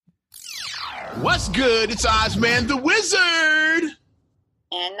What's good? It's Ozman the Wizard.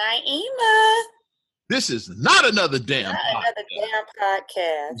 And Naima. This is not another damn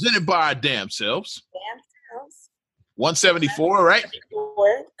podcast. Presented by our damn selves. Damn selves. 174, right?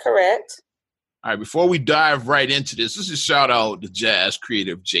 174, correct. All right, before we dive right into this, let's just shout out the jazz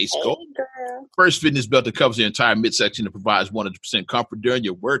creative J Scope. Hey, girl. First fitness belt that covers the entire midsection that provides 100% comfort during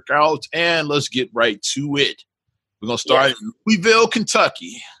your workouts. And let's get right to it. We're going to start in Louisville,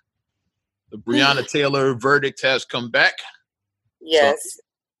 Kentucky. The Breonna Taylor verdict has come back. Yes. So,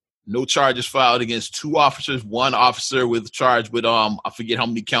 no charges filed against two officers. One officer with charged with I forget how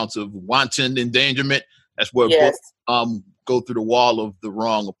many counts of wanton endangerment. That's what go through the wall of the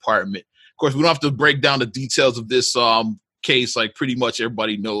wrong apartment. Of course, we don't have to break down the details of this case. Like pretty much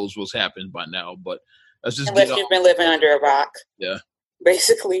everybody knows what's happened by now. But let's just unless you've been living under a rock. Yeah.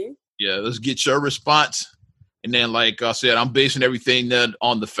 Basically. Yeah. Let's get your response. And then, like I said, I'm basing everything that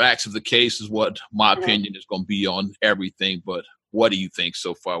on the facts of the case is what my opinion is going to be on everything. But what do you think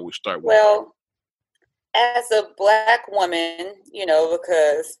so far? We start with. Well, as a Black woman,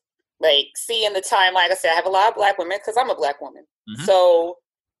 because like seeing the time, like I said, I have a lot of Black women because I'm a Black woman. Mm-hmm. So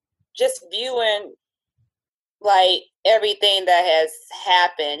just viewing like everything that has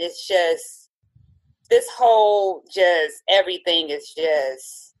happened, it's just this whole everything is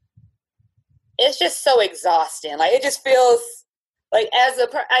it's just so exhausting. Like it just feels like as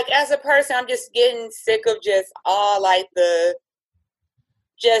a person, I'm just getting sick of just all like the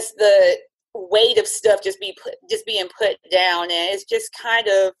weight of stuff just being put down, and it's just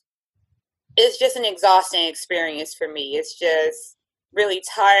an exhausting experience for me. It's just really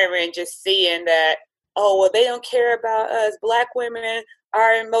tiring just seeing that, they don't care about us. Black women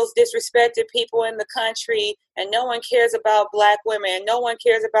are the most disrespected people in the country, and no one cares about Black women. No one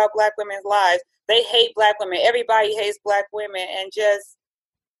cares about Black women's lives. They hate Black women. Everybody hates Black women, and just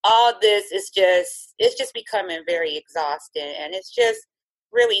all this is it's just becoming very exhausting, and it's just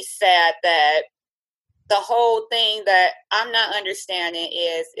really sad that the whole thing that I'm not understanding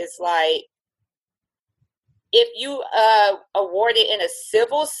is like, if you awarded in a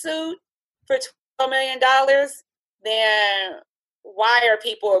civil suit for $12 million, then why are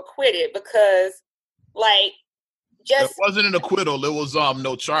people acquitted? Because like, just it wasn't an acquittal. It was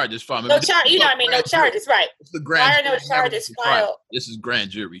no charges filed. No charge. No charges. Right. It's the grand why are no charges filed? This is grand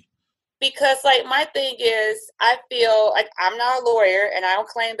jury. Because like my thing is, I feel like I'm not a lawyer, and I don't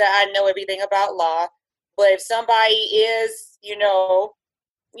claim that I know everything about law. But if somebody is,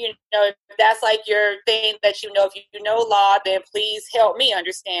 if that's like your thing that if you know law, then please help me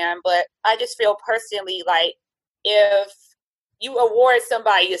understand. But I just feel personally like if you award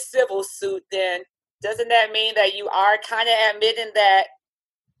somebody a civil suit, then doesn't that mean that you are kind of admitting that,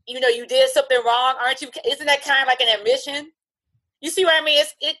 you did something wrong, aren't you? Isn't that kind of like an admission? You see what I mean?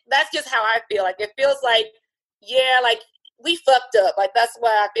 That's just how I feel. Like it feels like, like we fucked up. Like that's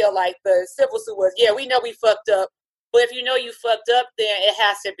what I feel like the civil suit was. Yeah, we know we fucked up. But if you know you fucked up, then it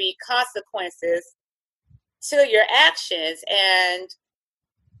has to be consequences to your actions. And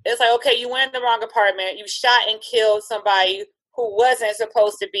it's like, okay, you went in the wrong apartment. You shot and killed somebody who wasn't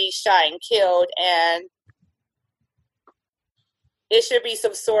supposed to be shot and killed. And it should be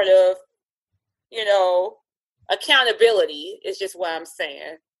some sort of, accountability is just what I'm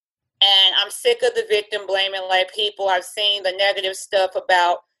saying. And I'm sick of the victim blaming like people. I've seen the negative stuff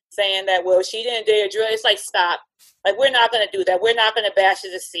about saying that, well, she didn't do a drug. It's like, stop. Like, we're not going to do that. We're not going to bash the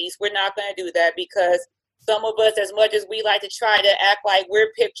deceased. We're not going to do that because some of us, as much as we like to try to act like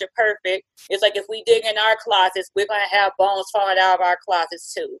we're picture perfect, it's like if we dig in our closets, we're going to have bones falling out of our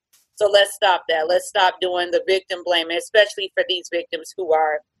closets too. So let's stop that. Let's stop doing the victim blaming, especially for these victims who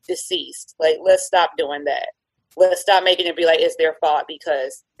are deceased. Like, let's stop doing that. Let's stop making it be like it's their fault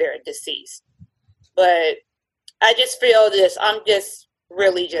because they're deceased. But I just feel I'm just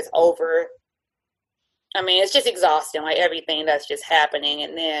really just over. I mean, it's just exhausting, like everything that's just happening.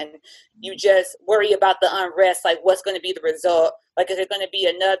 And then you just worry about the unrest, like what's going to be the result? Like, is it going to be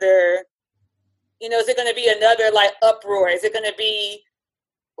another, is it going to be another like uproar? Is it going to be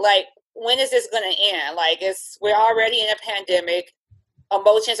like, when is this going to end? Like, we're already in a pandemic.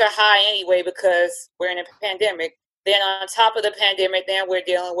 Emotions are high anyway because we're in a pandemic. Then on top of the pandemic, then we're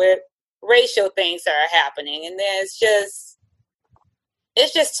dealing with racial things that are happening. And then it's just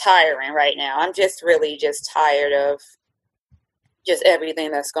tiring right now. I'm just really just tired of just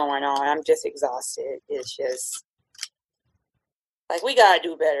everything that's going on. I'm just exhausted. It's just like, we got to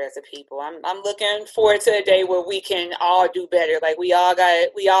do better as a people. I'm looking forward to a day where we can all do better. Like we all got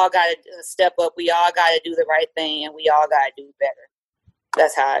to step up. We all got to do the right thing, and we all got to do better.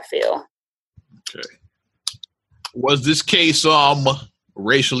 That's how I feel. Okay. Was this case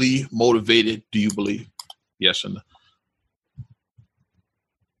racially motivated, do you believe? Yes or no?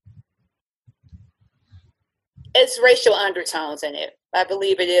 It's racial undertones in it. I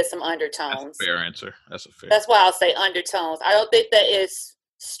believe it is some undertones. That's a fair answer. That's why I'll say undertones. I don't think that it's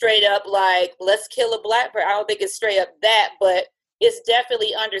straight up like, let's kill a black person. I don't think it's straight up that, but it's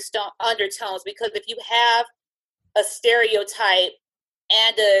definitely undertones, because if you have a stereotype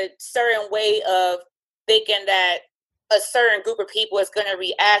and a certain way of thinking that a certain group of people is going to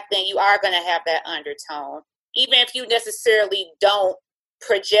react, then you are going to have that undertone. Even if you necessarily don't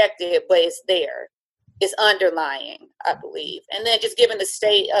project it, but it's there. It's underlying, I believe. And then just given the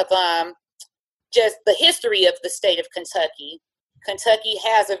state of, just the history of the state of Kentucky, Kentucky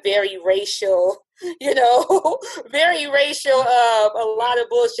has a very racial, very racial, a lot of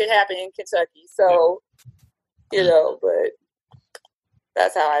bullshit happening in Kentucky. So, but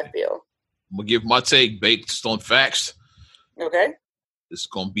that's how I feel. I'm going to give my take based on facts. Okay. It's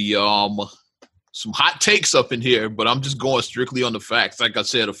going to be some hot takes up in here, but I'm just going strictly on the facts. Like I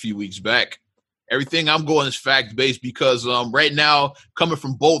said a few weeks back, everything I'm going is fact-based, because right now, coming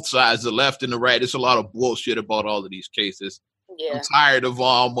from both sides, the left and the right, it's a lot of bullshit about all of these cases. Yeah. I'm tired of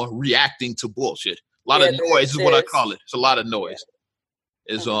reacting to bullshit. A lot of noise is what I call it. It's a lot of noise.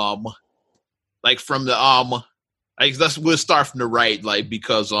 Yeah. Is like from the we'll start from the right, like,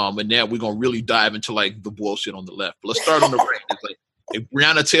 because and then we're gonna really dive into like the bullshit on the left. But let's start on the right. It's like, if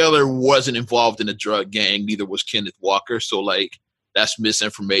Breonna Taylor wasn't involved in a drug gang, neither was Kenneth Walker. So like that's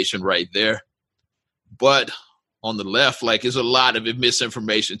misinformation right there. But on the left, like, there's a lot of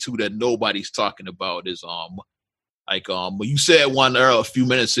misinformation too that nobody's talking about. Is you said one a few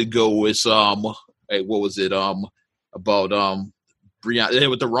minutes ago. It's hey, what was it about Breonna? They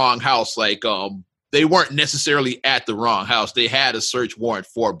were at the wrong house. Like they weren't necessarily at the wrong house. They had a search warrant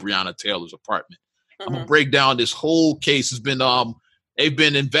for Breonna Taylor's apartment. Mm-hmm. I'm gonna break down this whole case. Has been they've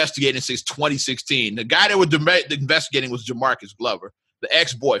been investigating since 2016. The guy that was investigating was Jamarcus Glover, the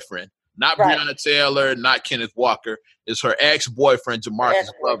ex-boyfriend. Not right. Breonna Taylor, not Kenneth Walker. It's her ex-boyfriend, Jamarcus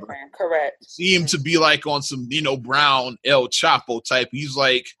Glover. Correct. Seemed to be like on some Nino Brown, El Chapo type. He's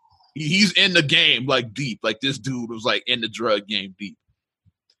like, he's in the game like deep. Like this dude was like in the drug game deep.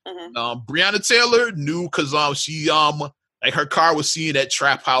 Mm-hmm. Breonna Taylor knew because she like her car was seen at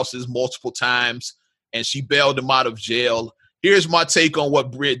trap houses multiple times, and she bailed him out of jail. Here's my take on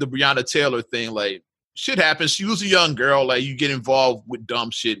what the Breonna Taylor thing, like. Shit happens. She was a young girl. Like, you get involved with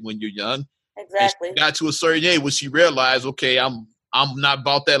dumb shit when you're young. Exactly. And she got to a certain age when she realized, okay, I'm not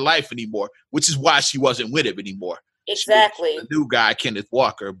about that life anymore, which is why she wasn't with him anymore. Exactly. The new guy, Kenneth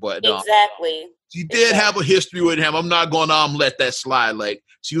Walker. But exactly. She did have a history with him. I'm not going to let that slide. Like,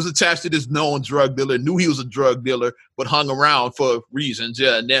 she was attached to this known drug dealer, knew he was a drug dealer, but hung around for reasons.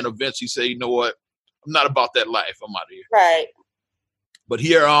 Yeah, and then eventually said, you know what? I'm not about that life. I'm out of here. Right. But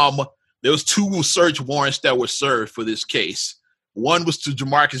here, there was 2 search warrants that were served for this case. One was to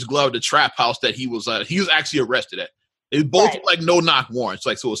Jamarcus Glover, the trap house that he was actually arrested at. They both were like no-knock warrants.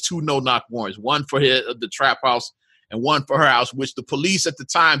 Like, so it was 2 no-knock warrants, one for the trap house and one for her house, which the police at the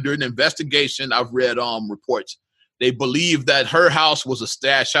time during the investigation, I've read reports, they believed that her house was a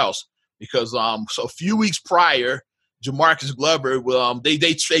stash house because so a few weeks prior, Jamarcus Glover, they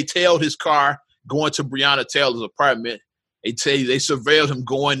tailed his car going to Breonna Taylor's apartment. They surveilled him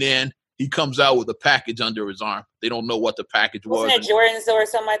going in. He comes out with a package under his arm. They don't know what the package was. Wasn't it Jordans or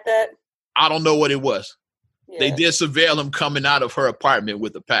something like that? I don't know what it was. Yeah. They did surveil him coming out of her apartment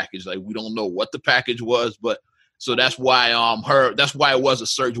with a package. Like, we don't know what the package was, but so that's why that's why it was a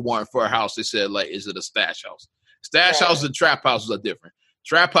search warrant for her house. They said, like, is it a stash house? Stash houses and trap houses are different.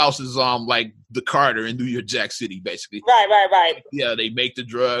 Trap house is like the Carter in New York, Jack City, basically. Right. Yeah, they make the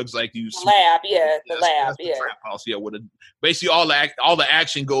drugs like you. The lab, yeah, the lab, yeah. The trap house, yeah. Basically all the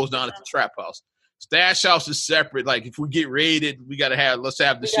action goes down at the trap house. Stash house is separate. Like, if we get raided, let's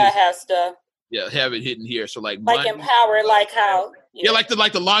have the shit. Gotta have stuff. Yeah, have it hidden here. So like Empower, like how. Yeah, like the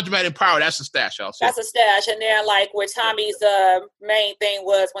laundromat Empower. That's a stash house. That's a stash, and then like where Tommy's main thing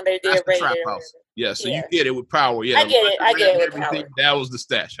was when they did raid. Trap house. Yeah, so you get it with Power. Yeah, I get it with Power. That was the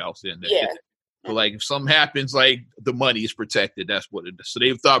stash house in there. Yeah. So like if something happens, like the money is protected. That's what it is. So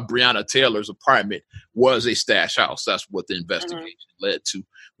they thought Breonna Taylor's apartment was a stash house. That's what the investigation led to,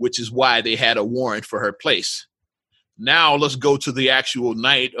 which is why they had a warrant for her place. Now let's go to the actual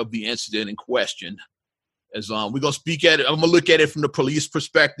night of the incident in question. As we're gonna speak at it, I'm gonna look at it from the police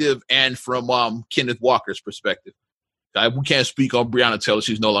perspective and from Kenneth Walker's perspective. We can't speak on Breonna Taylor;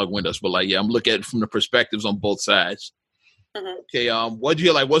 she's no longer with us. But like, yeah, I'm looking at it from the perspectives on both sides. Okay, what do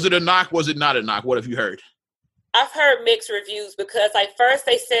you like? Was it a knock? Was it not a knock? What have you heard? I've heard mixed reviews because, like, first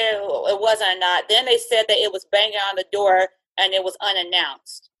they said it wasn't a knock, then they said that it was banging on the door, and it was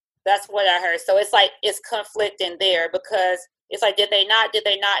unannounced. That's what I heard. So it's like it's conflicting there because it's like, did they not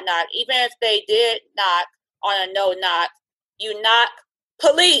knock? Even if they did knock on a no knock, you knock,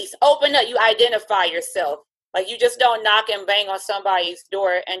 police, open up, you identify yourself. Like, you just don't knock and bang on somebody's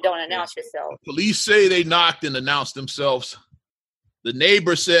door and don't announce yourself. Police say they knocked and announced themselves. The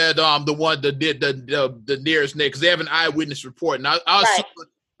neighbor said the one that did the nearest neighbor, because they have an eyewitness report. And I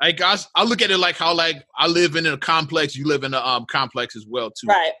look at it like how, like, I live in a complex, you live in a complex as well too.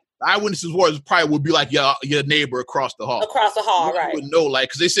 Right. Eyewitness report probably would be like your neighbor across the hall. Across the hall, right. You would know, like,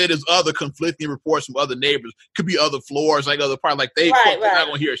 because they said there's other conflicting reports from other neighbors. Could be other floors, like other parts. Like, they're not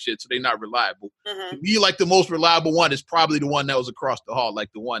going to hear shit, so they're not reliable. Mm-hmm. To me, like, the most reliable one is probably the one that was across the hall. Like,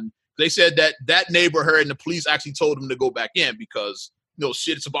 the one, they said that neighbor heard, and the police actually told him to go back in because,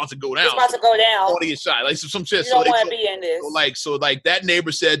 shit, it's about to go down. It's about to go down. Want to get shot. Like, some shit. You don't want to be in this. So that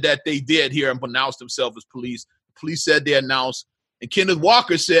neighbor said that they did hear him announce themselves as police. The police said they announced. And Kenneth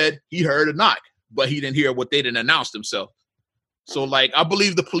Walker said he heard a knock, but he didn't hear what they didn't announce themselves. So, like, I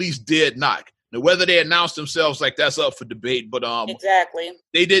believe the police did knock. Now, whether they announced themselves, like, that's up for debate. But exactly,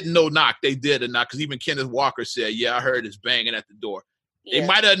 they didn't know knock. They did a knock, because even Kenneth Walker said, "Yeah, I heard his banging at the door." Yeah. They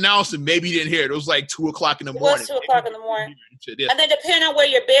might have announced it, maybe he didn't hear it. It was like 2:00 in the morning. It was 2:00 in the morning. And then depending on where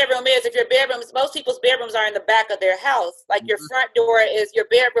your bedroom is, if your bedrooms, most people's bedrooms are in the back of their house. Like, your front door your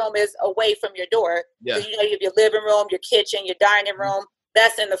bedroom is away from your door. Yeah. So, you have your living room, your kitchen, your dining room.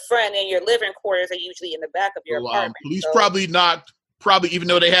 That's in the front, and your living quarters are usually in the back of your apartment. Police probably knocked, even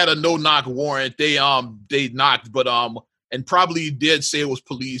though they had a no-knock warrant, they knocked, but and probably did say it was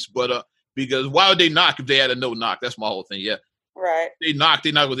police, but because why would they knock if they had a no-knock? That's my whole thing, yeah. Right. They knocked.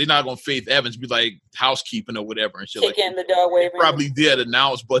 They're not going to Faith Evans be like housekeeping or whatever and shit. Kick in the door, waving. Probably did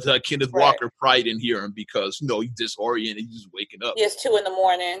announce, but Kenneth Walker probably didn't hear him because he's disoriented. He's just waking up. Yeah, it's 2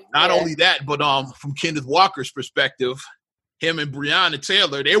 a.m. Not only that, but from Kenneth Walker's perspective, him and Breonna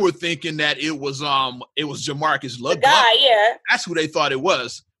Taylor, they were thinking that it was Jamarcus Love. The guy, yeah. That's who they thought it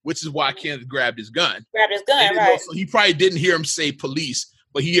was, which is why Kenneth grabbed his gun. Right. So he probably didn't hear him say police,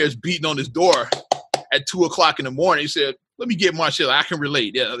 but he hears beating on his door at 2:00 in the morning. He said, "Let me get my shit. I can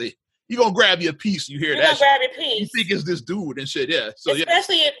relate." Yeah, you gonna grab your piece. You hear that? Gonna grab your piece. You think it's this dude and shit. Yeah. So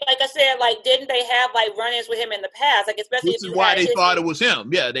especially if, like I said, like, didn't they have like run-ins with him in the past? Like, especially which is why they thought it was him.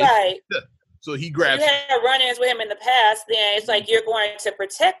 Yeah. Right. Yeah. So he grabbed. If you had run-ins with him in the past, then it's like you're going to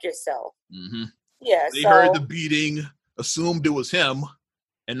protect yourself. Mm-hmm. Yeah. They heard the beating, assumed it was him.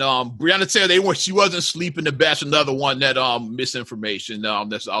 And Breonna Taylor, she wasn't sleeping. That's another one that misinformation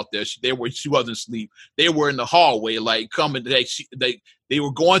that's out there. She wasn't asleep. They were in the hallway, like coming. They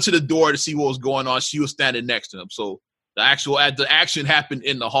were going to the door to see what was going on. She was standing next to them. So the action happened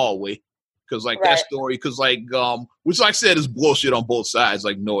in the hallway, because that story, because which, like I said, is bullshit on both sides.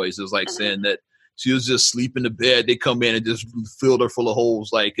 Like, noise is like saying that she was just sleeping in bed. They come in and just filled her full of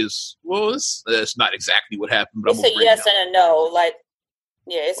holes. Like, it's not exactly what happened. But it's a yes and a no. Like.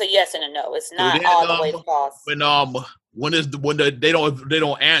 Yeah, it's a yes and a no. It's not all the way false. When they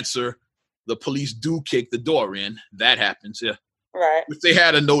don't answer, the police do kick the door in. That happens, yeah. Right. If they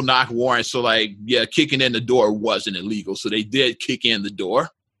had a no-knock warrant, so kicking in the door wasn't illegal. So they did kick in the door.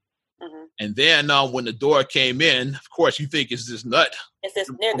 Mm-hmm. And then when the door came in, of course, you think it's this nut. It's this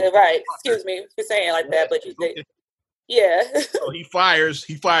nigga, right? Excuse me for saying it like that, but you think. Yeah. So he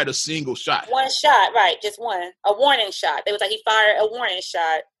fired a single shot. One shot, right? Just one. A warning shot. They was like, he fired a warning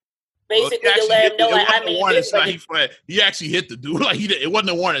shot. Basically, to let him know, he actually hit the dude. Like, it wasn't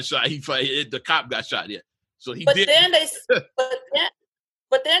a warning shot. The cop got shot. Yeah. So he did.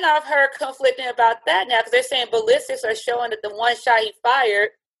 But then I've heard conflicting about that now, because they're saying ballistics are showing that the one shot he fired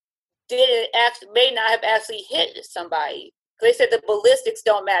may not have actually hit somebody. They said the ballistics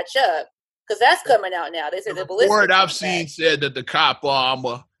don't match up. Because that's coming out now. They said the ballistics. Word I've seen said that the cop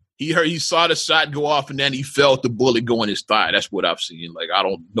he saw the shot go off and then he felt the bullet go in his thigh. That's what I've seen. Like, I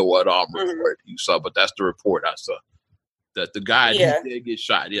don't know what report you saw, but that's the report I saw. That the guy did get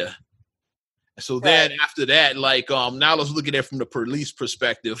shot. Yeah. So then after that, now let's look at it from the police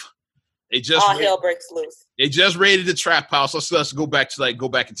perspective. All hell breaks loose. They just raided the trap house. Let's go back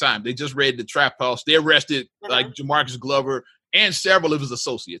in time. They just raided the trap house. They arrested Jamarcus Glover and several of his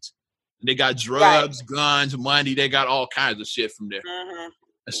associates. They got drugs, guns, money. They got all kinds of shit from there. Mm-hmm.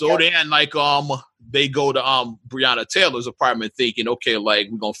 And so then, they go to Breonna Taylor's apartment thinking, okay, we're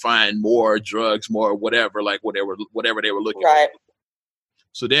gonna find more drugs, more whatever they were looking for.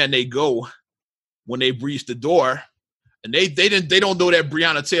 So then they go when they breach the door, and they don't know that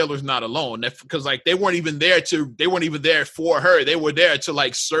Breonna Taylor's not alone. Because they weren't even there for her. They were there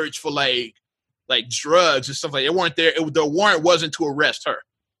to search for drugs and stuff like that. They weren't there. The warrant wasn't to arrest her.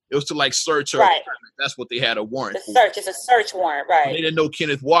 It was to like search her right. apartment. That's what they had a warrant for. The search, it's a search warrant, right. They didn't know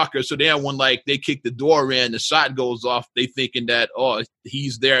Kenneth Walker, so then when like they kick the door in, the shot goes off, they thinking that, oh,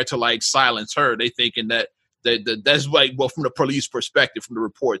 he's there to like silence her. They thinking that's like, well, from the police perspective, from the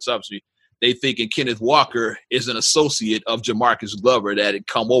reports, obviously, they thinking Kenneth Walker is an associate of Jamarcus Glover that had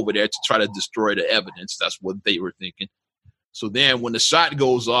come over there to try to destroy the evidence. That's what they were thinking. So then when the shot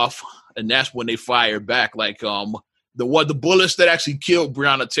goes off, and that's when they fire back, like the bullets that actually killed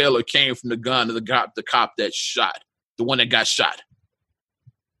Breonna Taylor came from the gun of the cop that shot, the one that got shot.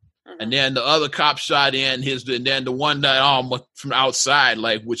 Mm-hmm. And then the other cop shot in and then the one that from outside,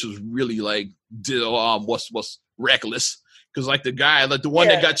 like, which was really like was reckless. Because like the guy, like the one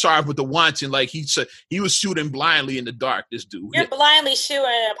that got charged with the wanton, like he was shooting blindly in the dark. This dude, you're blindly shooting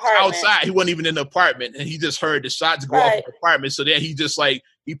in an apartment outside. He wasn't even in the apartment, and he just heard the shots go off in the apartment. So then he just like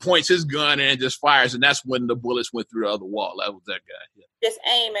he points his gun and just fires, and that's when the bullets went through the other wall. That was that guy. Yeah. Just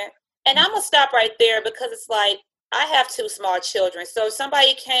aiming, and I'm gonna stop right there because it's like I have 2 small children. So if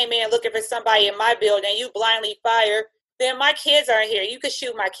somebody came in looking for somebody in my building, you blindly fire. Then my kids aren't here. You could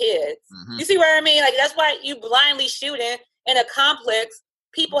shoot my kids. Mm-hmm. You see what I mean? Like that's why you blindly shooting. In a complex,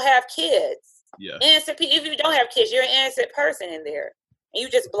 people have kids. Yeah. Innocent people. If you don't have kids, you're an innocent person in there. And you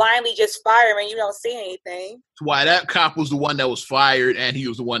just blindly just fire and you don't see anything. That's why that cop was the one that was fired, and he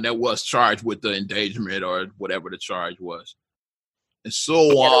was the one that was charged with the endangerment or whatever the charge was. And so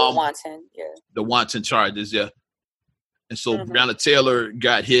the wanton, the wanton charges, yeah. And so Breonna Taylor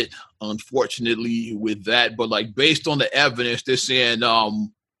got hit, unfortunately, with that. But like based on the evidence, they're saying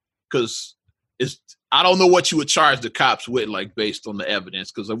because I don't know what you would charge the cops with, like based on the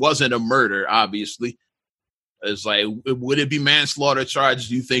evidence, because it wasn't a murder, obviously. It's like, would it be manslaughter charges?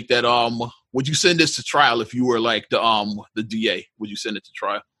 Do you think that would you send this to trial if you were like the DA? Would you send it to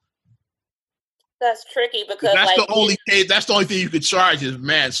trial? That's tricky because that's like the only case. That's the only thing you could charge is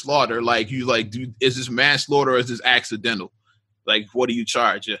manslaughter. Like you like, is this manslaughter or is this accidental? Like, what do you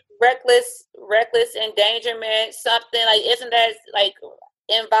charge? Yeah. Reckless endangerment, something like. Isn't that like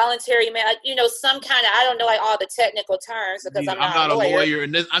involuntary, man? Like, some kind of, I don't know like all the technical terms because I'm not a lawyer.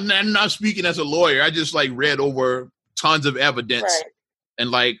 And I'm not speaking as a lawyer. I just like read over tons of evidence and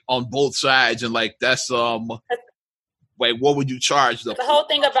like on both sides and like that's like what would you charge them? The whole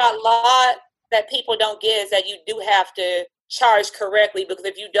thing about law that people don't get is that you do have to charge correctly, because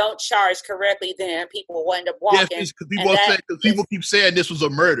if you don't charge correctly, then people will end up walking. Yeah, because people keep saying this was a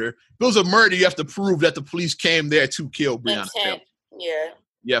murder. If it was a murder, you have to prove that the police came there to kill Breonna Taylor.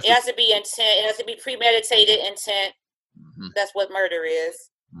 Yeah. It has to be intent. It has to be premeditated intent. Mm-hmm. That's what murder is.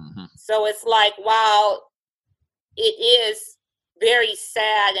 Mm-hmm. So it's like, while it is very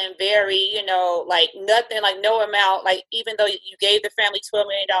sad and very, like nothing, like no amount, like even though you gave the family $12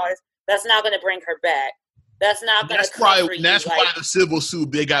 million, that's not going to bring her back. That's not going to cover you. That's why the civil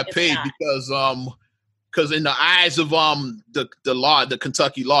suit, they got paid because in the eyes of the law, the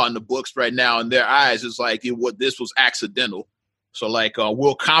Kentucky law in the books right now, in their eyes, it's like this was accidental. So like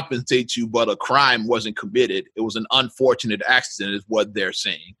we'll compensate you, but a crime wasn't committed. It was an unfortunate accident, is what they're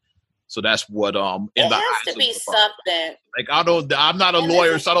saying. So that's what it has to be something. Like I'm not a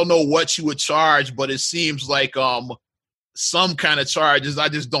lawyer, so I don't know what you would charge, but it seems like some kind of charges. I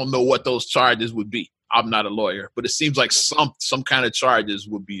just don't know what those charges would be. I'm not a lawyer, but it seems like some kind of charges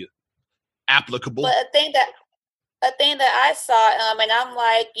would be applicable. But a thing that I saw, and I'm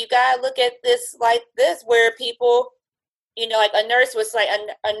like, you gotta look at this like this, where people, like a nurse was like,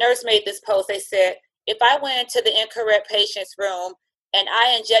 a nurse made this post. They said, if I went into the incorrect patient's room and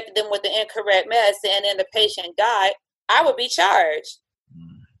I injected them with the incorrect medicine and then the patient died, I would be charged.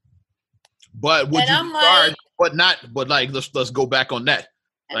 But would you be charged? But let's go back on that.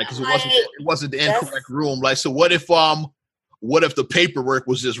 Like, cause it wasn't the incorrect room. Like, so what if the paperwork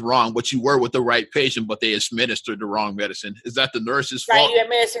was just wrong, but you were with the right patient, but they administered the wrong medicine? Is that the nurse's fault? Right, you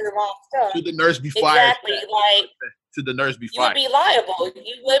administered the wrong stuff. Should the nurse be fired? Exactly. Like, should the nurse be fired? You would be liable.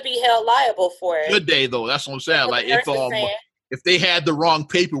 You would be held liable for it. Should they though? That's what I'm saying. Like, if they had the wrong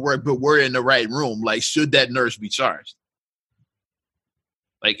paperwork but were in the right room, like, should that nurse be charged?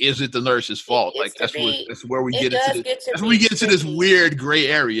 Like, is it the nurse's fault? Like, that's where we get into this weird gray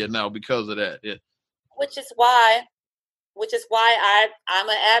area now because of that. Yeah. Which is why I'm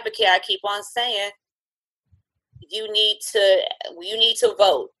an advocate. I keep on saying you need to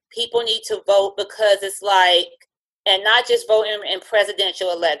vote. People need to vote, because it's like, and not just voting in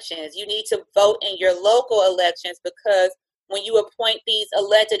presidential elections. You need to vote in your local elections, because when you appoint these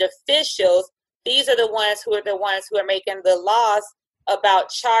elected officials, these are the ones who are making the laws about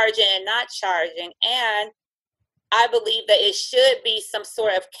charging and not charging. And I believe that it should be some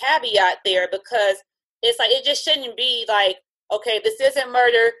sort of caveat there, because it's like, it just shouldn't be like, okay, this isn't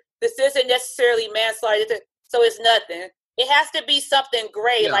murder, this isn't necessarily manslaughter. So it's nothing. It has to be something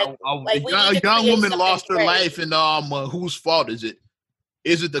gray, like a young woman lost her life, and whose fault is it?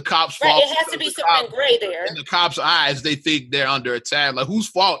 Is it the cops' fault? Right, it has to be something gray there. In the cops' eyes, they think they're under attack. Like, whose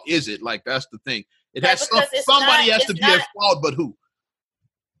fault is it? Like, that's the thing. It has somebody has to be at fault, but who?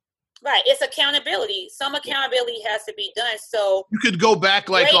 Right, it's accountability. Some accountability has to be done. So you could go back,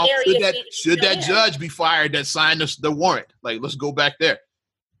 like, should that judge be fired that signed the warrant? Like, let's go back there.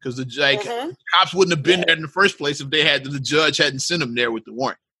 Because the cops wouldn't have been there in the first place if the judge hadn't sent them there with the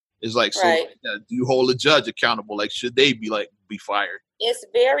warrant. It's like, so do you hold a judge accountable? Like, should they be fired? It's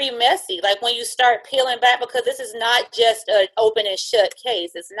very messy. Like, when you start peeling back, because this is not just an open and shut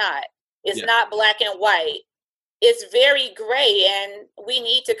case. It's not. It's not black and white. It's very gray, and we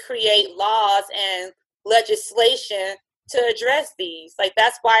need to create laws and legislation to address these. Like,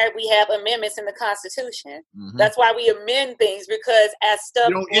 that's why we have amendments in the Constitution. Mm-hmm. That's why we amend things, because as stuff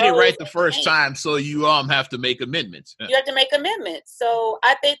you don't get it right the first time, so you have to make amendments. You have to make amendments. So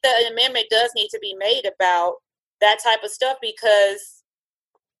I think that an amendment does need to be made about that type of stuff, because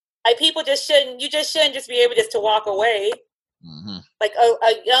like you just shouldn't just be able to walk away. Mm-hmm. Like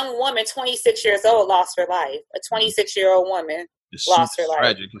a young woman, 26 years old, lost her life. A 26-year-old woman lost her life.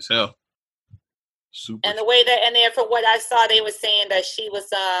 Tragic as hell. Super. And the way and then from what I saw, they were saying that she was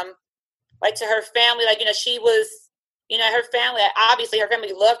like, to her family, like, she was, her family, obviously her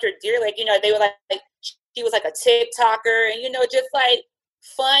family loved her dearly. Like, they were like she was like a TikToker, and just like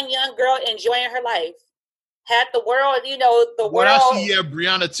fun young girl enjoying her life. Had the world, the world. What I see,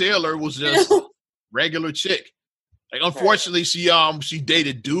 Breonna Taylor was just regular chick. Like, unfortunately, she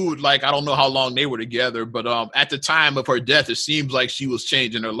dated dude. Like, I don't know how long they were together, but at the time of her death, it seems like she was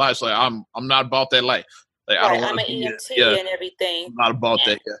changing her life. So, like, I'm not about that life. Like, I don't want to be EMT and everything. I'm not about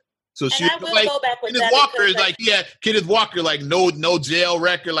that. Yeah. So she was like, Kenneth Walker is like, Kenneth Walker, like no jail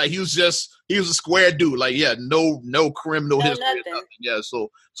record. Like, he was a square dude. Like, no criminal history. Nothing. Yeah. So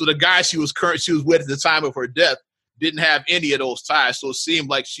the guy she was with at the time of her death didn't have any of those ties. So it seemed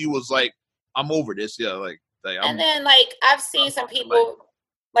like she was like, I'm over this. Yeah. And then, like, I've seen some people,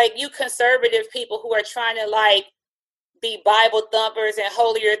 like, you conservative people who are trying to, like, be Bible thumpers and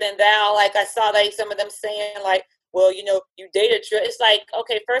holier than thou. Like, I saw, like, some of them saying, like, well, you dated. It's like,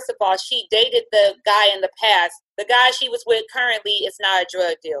 okay, first of all, she dated the guy in the past. The guy she was with currently is not a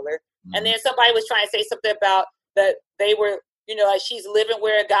drug dealer. Mm-hmm. And then somebody was trying to say something about that they were, like, she's living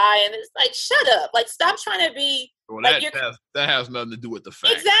with a guy. And it's like, shut up. Like, stop trying to be. Well, like, that has nothing to do with the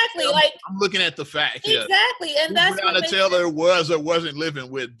fact. Exactly. I'm looking at the fact. Exactly. And that's what Breonna Taylor was or wasn't living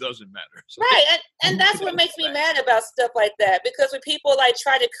with doesn't matter. So, right. And that's what makes me mad about stuff like that. Because when people, like,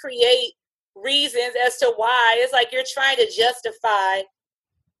 try to create reasons as to why, it's like you're trying to justify,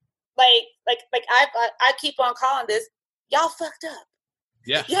 like I keep on calling this, y'all fucked up.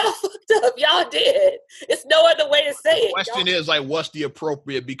 Yeah. Y'all fucked up. Y'all did. It's no other way to say it. The question is, like, what's the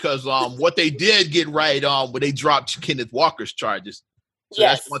appropriate? Because what they did get right when they dropped Kenneth Walker's charges. So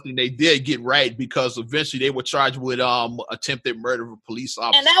that's one thing they did get right, because eventually they were charged with attempted murder of a police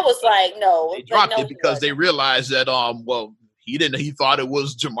officer. And that was like, no. They dropped it because they realized that he thought it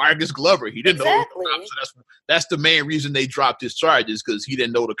was Jamarcus Glover. He didn't know. So that's the main reason they dropped his charges, because he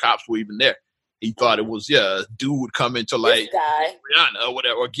didn't know the cops were even there. He thought it was, a dude coming to, like, Rihanna or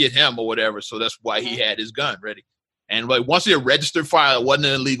whatever, or get him or whatever. So that's why he had his gun ready. And, like, once he registered fire, it wasn't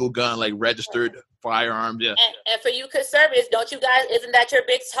an illegal gun, like, registered firearms. Yeah. And for you conservatives, isn't that your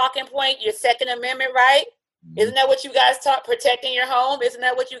big talking point? Your Second Amendment, right? Mm-hmm. Isn't that what you guys talk, protecting your home? Isn't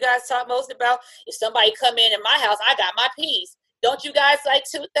that what you guys talk most about? If somebody come in my house, I got my peace. Don't you guys, like,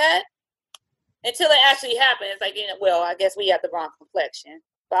 toot that? Until it actually happens, like, well, I guess we have the wrong complexion.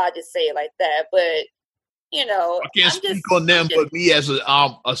 I'll just say it like that, but I can't speak on them. But me as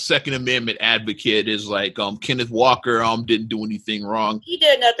a Second Amendment advocate is like, Kenneth Walker didn't do anything wrong. He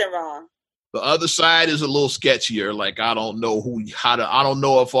did nothing wrong. The other side is a little sketchier. Like, I don't know I don't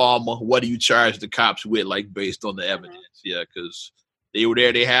know if what do you charge the cops with, like, based on the evidence. Yeah, because they were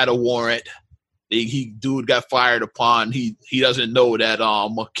there, they had a warrant. Dude got fired upon. He doesn't know that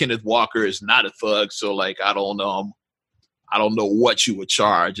Kenneth Walker is not a thug. So, like, I don't know what you would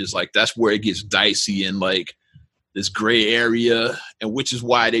charge. It's like, that's where it gets dicey in, like, this gray area, and which is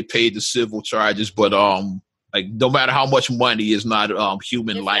why they paid the civil charges. But like, no matter how much money is not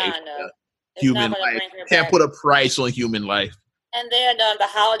human life. Human life can't put a price on human life. And then the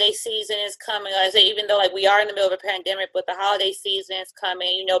holiday season is coming. I say, even though, like, we are in the middle of a pandemic, but the holiday season is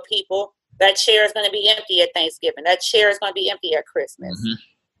coming. People, that chair is going to be empty at Thanksgiving. That chair is going to be empty at Christmas. Mm-hmm.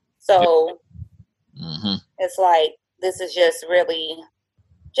 So it's like, this is just really,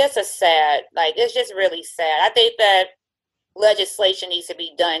 just a sad, like, it's just really sad. I think that legislation needs to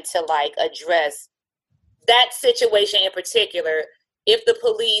be done to like address that situation in particular. If the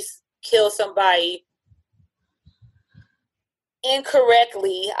police kill somebody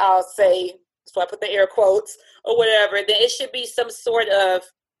incorrectly, I'll say, so I put the air quotes or whatever, then it should be some sort of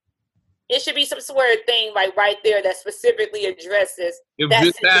thing like right there that specifically addresses if that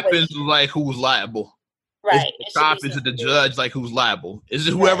this situation. happens, like who's liable? Right. Is it the cop? Is it the judge? Like who's liable? Is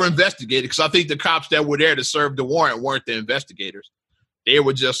it whoever investigated? Because I think the cops that were there to serve the warrant weren't the investigators. They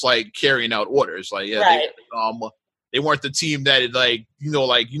were just like carrying out orders. Like they weren't the team that is like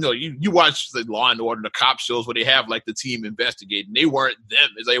you watch the Law and Order, the cop shows where they have like the team investigating. They weren't them.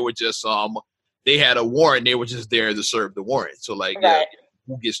 They were just they had a warrant. They were just there to serve the warrant. So like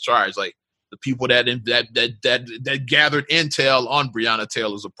who gets charged? Like the people that gathered intel on Breonna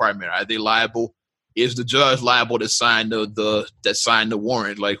Taylor's apartment, are they liable? Is the judge liable to sign the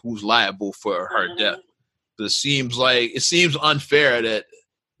warrant? Like who's liable for her death? It seems unfair that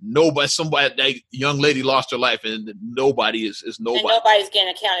that young lady lost her life and nobody is nobody. And nobody's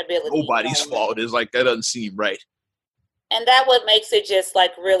getting accountability. Nobody's fault. It's like that doesn't seem right. And that what makes it just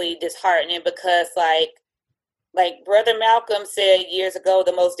like really disheartening, because like Brother Malcolm said years ago,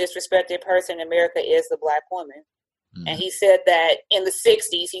 the most disrespected person in America is the Black woman. Mm-hmm. And he said that in the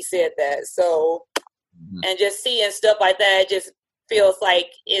 60s, he said that. So, and just seeing stuff like that just feels like,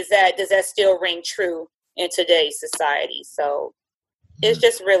 does that still ring true in today's society? So it's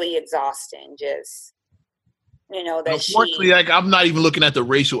just really exhausting. Just, that unfortunately, like I'm not even looking at the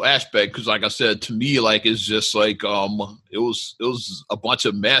racial aspect, because like I said, to me, like it's just like it was a bunch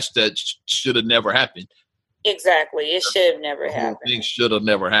of mess that should have never happened. Exactly, it should have never happened. Things should have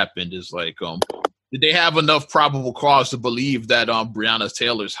never happened. It's like did they have enough probable cause to believe that Breonna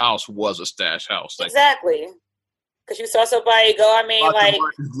Taylor's house was a stash house? Like, exactly. Because you saw somebody go, I mean, like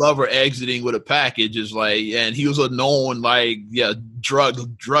Marcus Glover exiting with a package is like, and he was a known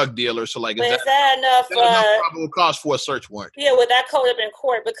drug dealer. So like, is that enough probable cause for a search warrant? Yeah, would that code up in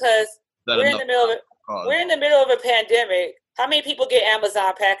court? Because we're in the middle of a pandemic. How many people get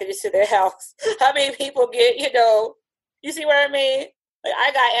Amazon packages to their house? How many people get, you see what I mean? Like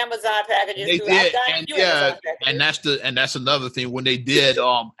I got Amazon packages. They did, and that's another thing. When they did,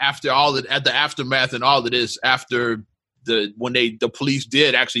 after all at the aftermath and all of this, after the police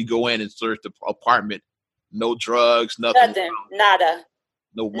did actually go in and search the apartment, no drugs, nothing, nada,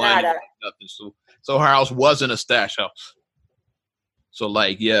 no money, nothing. So her house wasn't a stash house. So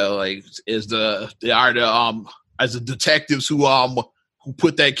like, as the detectives who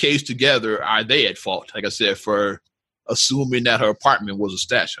put that case together, are they at fault? Like I said, for assuming that her apartment was a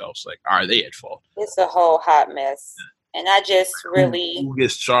stash house, like, are they at fault? It's a whole hot mess, and I just really who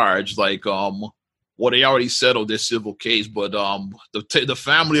gets charged? Like, they already settled their civil case, but the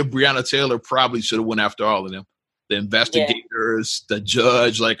family of Breonna Taylor probably should have went after all of them. The investigators, the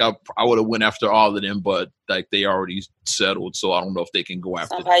judge, like I would have went after all of them, but like they already settled, so I don't know if they can go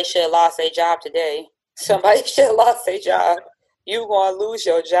after. Somebody should have lost their job today. Somebody should have lost their job. You going to lose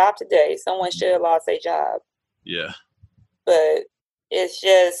your job today. Someone should have lost their job. Yeah. But it's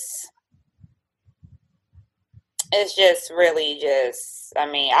just really just, I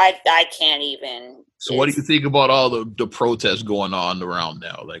mean, I can't even. So what do you think about all the protests going on around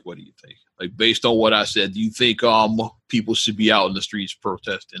now? Like, what do you think? Like, based on what I said, do you think people should be out in the streets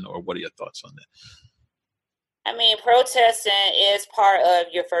protesting, or what are your thoughts on that? I mean, protesting is part of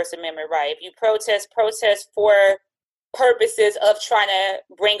your First Amendment right. If you protest for purposes of trying to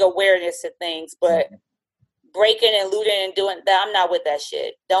bring awareness to things, but breaking and looting and doing that, I'm not with that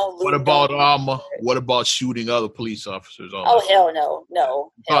shit. Don't loot. What about shooting other police officers? Hell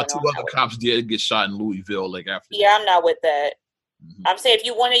no. Two other cops did get shot in Louisville after. Yeah, I'm not with that. Mm-hmm. I'm saying if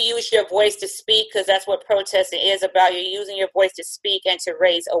you want to use your voice to speak, because that's what protesting is about. You're using your voice to speak and to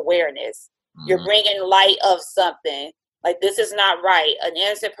raise awareness. Mm-hmm. You're bringing light of something. Like, this is not right. An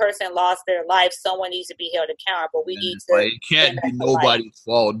innocent person lost their life. Someone needs to be held accountable. We need to. It can't be nobody's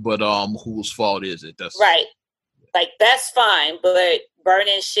fault, but whose fault is it? That's right. Like, that's fine, but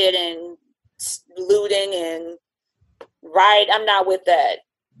burning shit and looting and I'm not with that.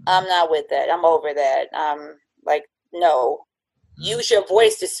 I'm over that. Like, no. Use your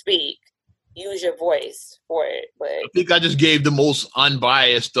voice to speak. Use your voice for it. But I think I just gave the most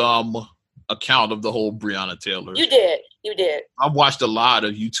unbiased account of the whole Breonna Taylor. You did. I've watched a lot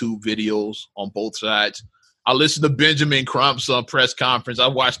of YouTube videos on both sides. I listened to Benjamin Crump's press conference. I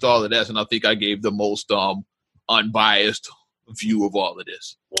watched all of that, and I think I gave the most unbiased view of all of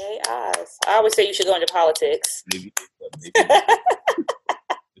this. Yay, eyes. I would say you should go into politics. Maybe.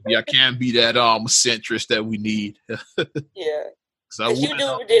 Maybe I can't be that centrist that we need. Yeah. Because you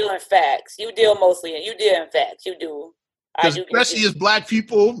do deal in facts. You deal in facts. You do. Because especially as Black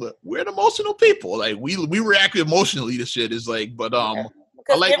people, we're emotional people. Like we react emotionally to shit. Is like, but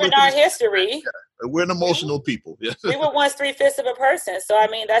because like given our history, we're an emotional people. Yeah. We were once 3/5 of a person, so I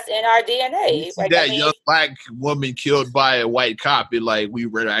mean that's in our DNA. You see like, that young Black woman killed by a white cop, it like we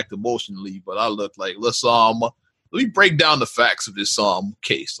react emotionally. But I look like let me break down the facts of this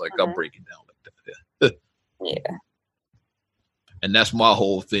case. Like I'll break it down like that. Yeah. And that's my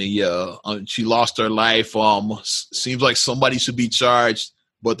whole thing. Yeah, she lost her life. Seems like somebody should be charged,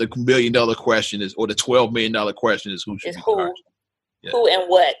 but the $1 million question is, or the $12 million question is, who should be charged? Yeah. Who and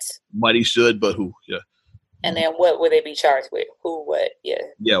what? Somebody should, but who? Yeah. And then what would they be charged with? Who? What? Yeah.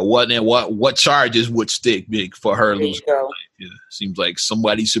 Yeah. What and what charges would stick big for her losing her life? Yeah. Seems like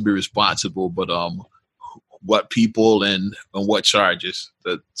somebody should be responsible, but what people and what charges?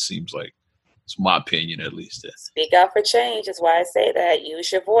 That seems like. It's my opinion, at least. Speak out for change is why I say that.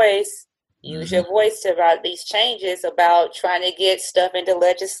 Use your voice. Use your voice about these changes, about trying to get stuff into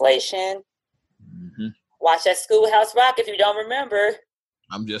legislation. Watch that Schoolhouse Rock if you don't remember.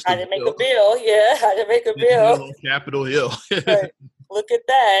 I'm just how to make a bill. Yeah, how to make a bill. On Capitol Hill. Look at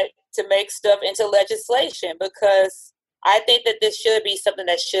that, to make stuff into legislation, because I think that this should be something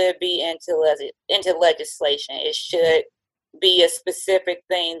that should be into legislation. It should be a specific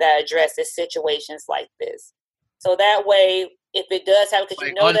thing that addresses situations like this. So that way, if it does happen, because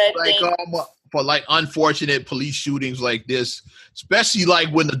you know that thing. For like unfortunate police shootings like this, especially like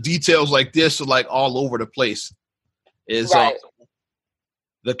when the details like this are like all over the place, is right.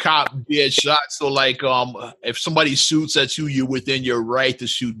 The cop did shot. So like if somebody shoots at you, you're within your right to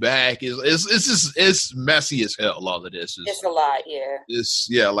shoot back. It's messy as hell. All of this it's a lot, yeah.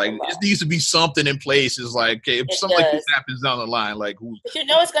 It needs to be something in place. It's like, okay, if something like this happens down the line, like who's? But you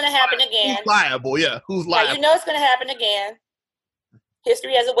know it's going to happen again. Who's liable? Yeah, who's liable? Now, you know it's going to happen again.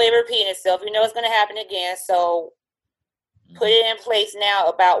 History has a way of repeating itself. You know it's going to happen again. So put it in place now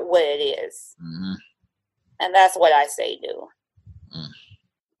about what it is, and that's what I say do.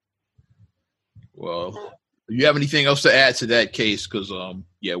 Well, do you have anything else to add to that case? Because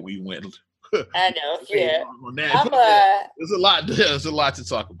we went. I know, yeah. There's a lot to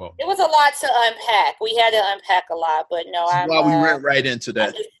talk about. It was a lot to unpack. We had to unpack a lot, but no, we went right into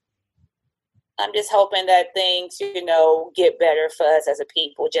that. I'm just hoping that things, get better for us as a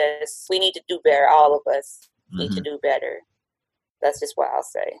people. We need to do better. All of us need to do better. That's just what I'll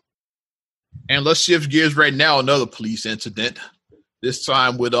say. And let's shift gears right now. Another police incident. This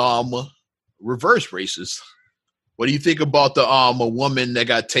time with reverse races. What do you think about the a woman that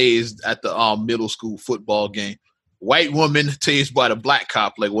got tased at the middle school football game? White woman tased by the black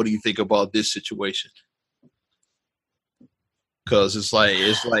cop. Like, what do you think about this situation? Because it's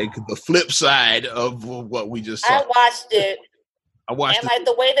like the flip side of what we just saw. I watched it. And like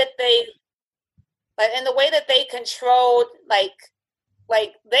the way that they controlled, like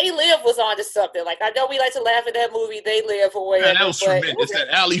They Live was onto something. Like, I know we like to laugh at that movie, They Live, or whatever. Man, that was tremendous. That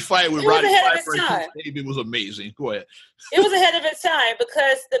alley fight with Roddy Piper, it was amazing. Go ahead. It was ahead of its time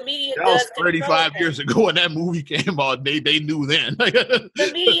because the media that was 35 years ago when that movie came out. They knew then.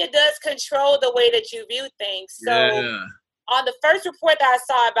 The media does control the way that you view things. So on the first report that I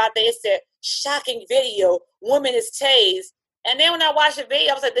saw about that, it said, shocking video, woman is tased. And then when I watched the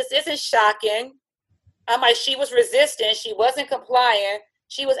video, I was like, this isn't shocking. I'm like, she was resistant. She wasn't complying.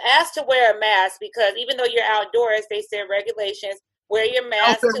 She was asked to wear a mask because even though you're outdoors, they said regulations, wear your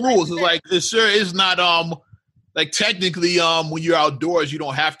mask. Rules. It's like, it sure is not, like technically, when you're outdoors, you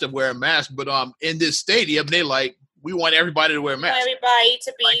don't have to wear a mask. But in this stadium, they like, we want everybody to wear a mask. Everybody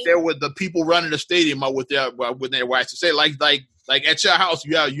to be. Like there were the people running the stadium with their rights to say, like at your house,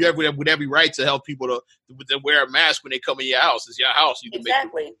 you have with every right to help people to wear a mask when they come in your house. It's your house. You can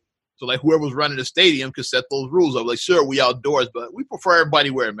exactly. So like whoever's running the stadium could set those rules up. Like, sure, we outdoors, but we prefer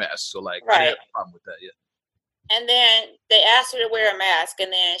everybody wear masks. So like, I didn't have a problem with that. Yeah. And then they asked her to wear a mask,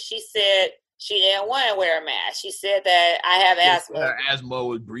 and then she said she didn't want to wear a mask. She said that I have asthma. Her asthma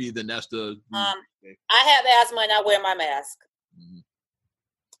with breathing. That's the. I have asthma and I wear my mask. Mm-hmm.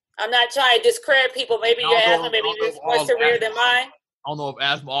 I'm not trying to discredit people. Maybe your asthma maybe is more severe than mine. I don't know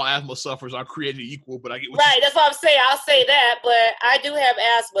if all asthma sufferers are created equal, but I get what that's what I'm saying. I'll say that, but I do have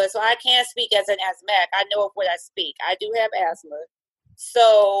asthma, so I can't speak as an asthmatic. I know of what I speak. I do have asthma.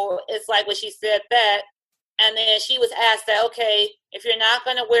 So it's like when she said that, and then she was asked that, okay, if you're not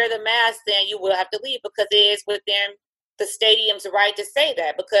going to wear the mask, then you will have to leave because it is within the stadium's right to say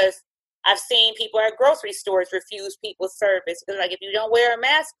that, because I've seen people at grocery stores refuse people's service. Because like, if you don't wear a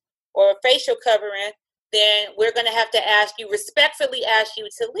mask or a facial covering, then we're going to have to respectfully ask you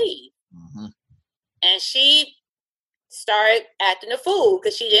to leave. Mm-hmm. And she started acting a fool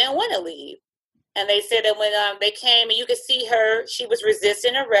because she didn't want to leave. And they said that when they came and you could see her, she was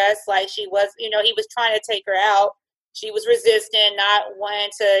resisting arrest. Like she was, he was trying to take her out. She was resisting, not wanting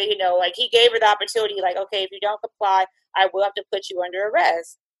to, like he gave her the opportunity, like, okay, if you don't comply, I will have to put you under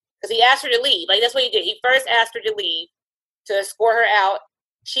arrest. Because he asked her to leave. Like that's what he did. He first asked her to leave to escort her out.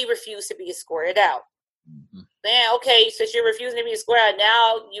 She refused to be escorted out. Mm-hmm. Then, okay, since you're refusing to be escorted out,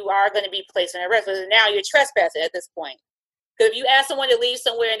 now you are going to be placed under arrest. Because now you're trespassing at this point. Because if you ask someone to leave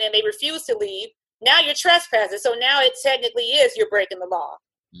somewhere and then they refuse to leave, now you're trespassing. So now it technically is you're breaking the law.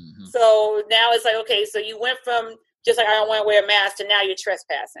 Mm-hmm. So now it's like, okay, so you went from just like I don't want to wear a mask to now you're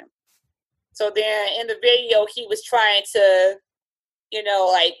trespassing. So then in the video, he was trying to,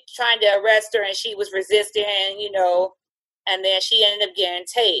 like trying to arrest her and she was resisting, and then she ended up getting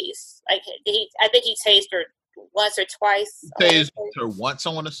tased. Like I think he tased her once or twice. Tased her once, I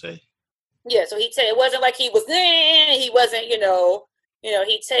want to say. Yeah, so it wasn't like he wasn't, he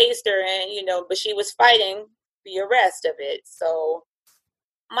tased her and, but she was fighting the arrest of it. So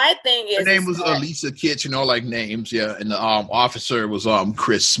my thing is... Her name was Elisa Kitch, like names, yeah. And the officer was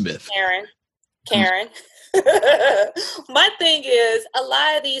Chris Smith. Karen. My thing is, a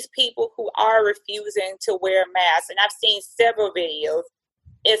lot of these people who are refusing to wear masks, and I've seen several videos,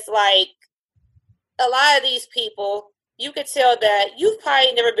 it's like a lot of these people... You could tell that you've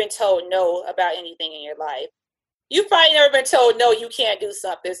probably never been told no about anything in your life. You've probably never been told no, you can't do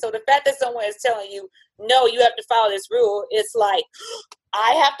something. So the fact that someone is telling you, no, you have to follow this rule, it's like,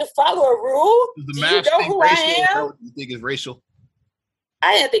 I have to follow a rule? Do you know who I am? Do you think it's racial?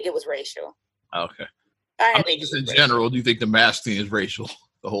 I didn't think it was racial. Okay. I mean, just in general, do you think the mask thing is racial?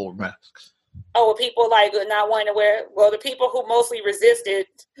 The whole mask? Oh, well, people like not wanting to wear. Well, the people who mostly resisted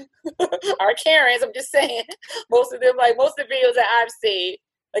are Karens. I'm just saying, most of them, like most of the videos that I've seen,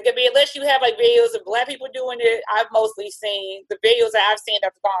 like I mean, unless you have like videos of Black people doing it, I've mostly seen the videos that I've seen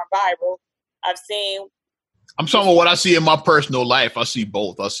that's gone viral. I've seen. I'm talking about what I see in my personal life. I see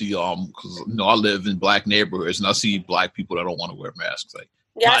both. I see because I live in Black neighborhoods, and I see Black people that don't want to wear masks. Like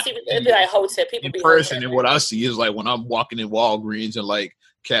yeah, I see it'd be like hotel people in person, and what I see is like when I'm walking in Walgreens and like.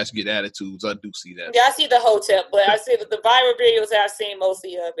 Cats get attitudes. I do see that. Yeah, I see the hotel, but I see the viral videos that I've seen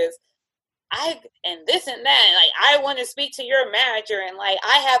mostly of is and this and that. Like, I want to speak to your manager, and like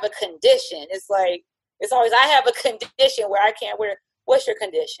I have a condition. It's like it's always I have a condition where I can't wear. What's your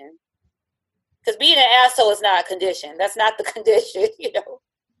condition? Because being an asshole is not a condition. That's not the condition,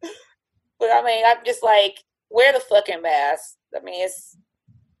 But I mean, I'm just like wear the fucking mask. I mean,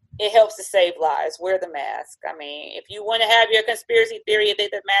 it helps to save lives. Wear the mask. I mean, if you want to have your conspiracy theory that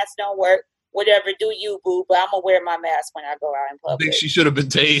the masks don't work, whatever, do you, boo. But I'm going to wear my mask when I go out in public. I think she should have been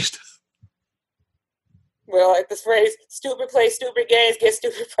tased. Well, like this phrase, stupid play stupid games, get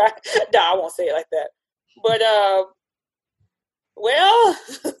stupid pride. No, I won't say it like that. But, well,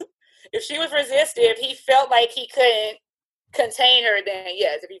 if she was resistive, if he felt like he couldn't contain her, then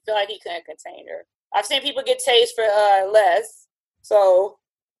yes. If he felt like he couldn't contain her. I've seen people get tased for less. So...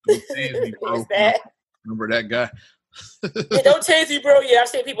 Me, bro. Remember that guy? Yeah, don't tase me, bro. Yeah, I've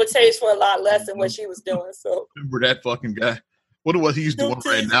seen people tase for a lot less than what she was doing. So remember that fucking guy? What was he's doing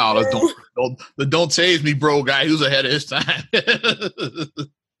right now? The don't tase me, bro guy. He was ahead of his time. That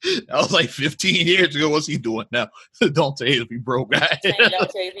was like 15 years ago. What's he doing now? Don't tase me, bro guy. Don't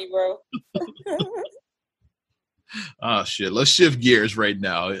tase me, bro. Oh shit. Let's shift gears right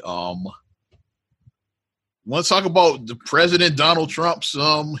now. Want to talk about the President Donald Trump's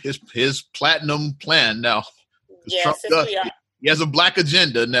his platinum plan now? Yes, he has a black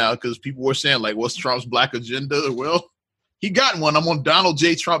agenda now because people were saying like, what's Trump's black agenda? Well, he got one. I'm on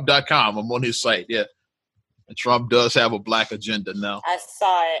DonaldJTrump.com. I'm on his site. Yeah, and Trump does have a black agenda now. I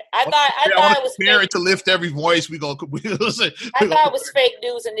saw it. I thought it was fake. To lift every voice. I thought it was fake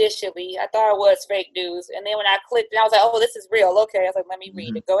news initially. I thought it was fake news, and then when I clicked, I was like, oh, this is real. Okay, I was like, let me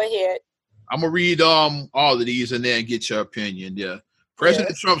read it. Go ahead. I'm going to read all of these and then get your opinion. Yeah.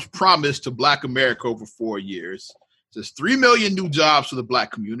 President Trump's promise to Black America over 4 years says 3 million new jobs for the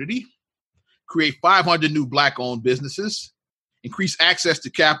Black community, create 500 new Black-owned businesses, increase access to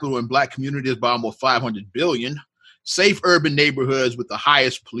capital in Black communities by almost $500 billion, safe urban neighborhoods with the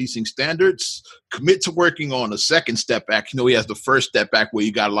highest policing standards, commit to working on a second step back. He has the first step back where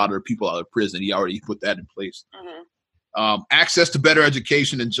you got a lot of people out of prison. He already put that in place. Mm-hmm. Access to better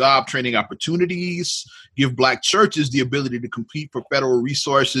education and job training opportunities, give Black churches the ability to compete for federal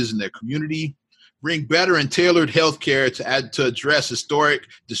resources in their community, bring better and tailored health care to address historic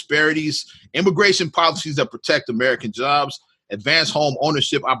disparities, immigration policies that protect American jobs, advance home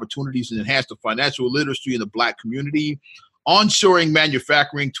ownership opportunities and enhance the financial literacy in the Black community, onshoring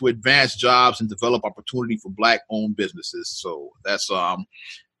manufacturing to advance jobs and develop opportunity for Black-owned businesses. So that's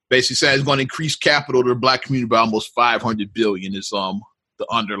basically saying it's going to increase capital to the black community by almost $500 billion is the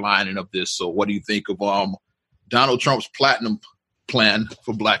underlining of this. So what do you think of Donald Trump's platinum plan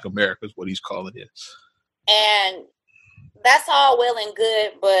for Black America is what he's calling it? And that's all well and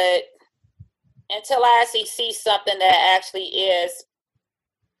good, but until I actually see something that actually is,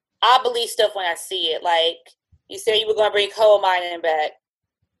 I believe stuff when I see it. Like you said, you were going to bring coal mining back,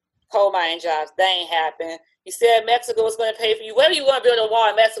 coal mining jobs. That ain't happen. You said Mexico was going to pay for you. Whether you want to build a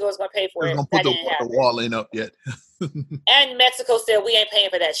wall, Mexico is going to pay for it. That didn't happen. The wall ain't up yet. And Mexico said we ain't paying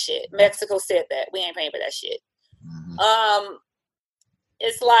for that shit. Mexico said that we ain't paying for that shit. Mm-hmm.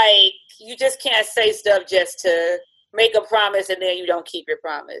 It's like you just can't say stuff just to make a promise and then you don't keep your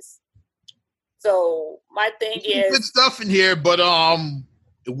promise. So my thing is good stuff in here, but will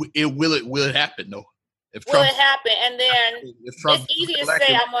it happen though? Will it happen? And then it's easy to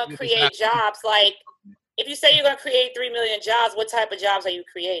say I'm going to create jobs. Like if you say you're going to create 3 million jobs, what type of jobs are you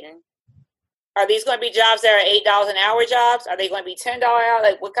creating? Are these going to be jobs that are $8 an hour jobs? Are they going to be $10 an hour?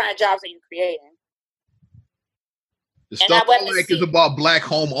 Like what kind of jobs are you creating? The stuff I like is about black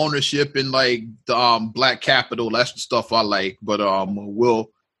home ownership and like the black capital. That's the stuff I like. But will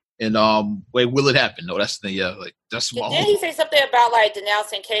it happen? No, that's the thing. Yeah, like that's my. Did he say something about like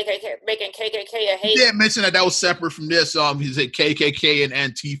denouncing KKK, making KKK a hate? Yeah, mention that was separate from this. He said KKK and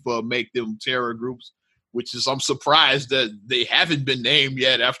Antifa make them terror groups, which is I'm surprised that they haven't been named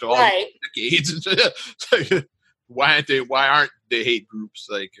yet after all decades. Why aren't they hate groups?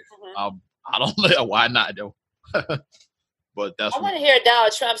 Like I don't know why not though. But that's I want to hear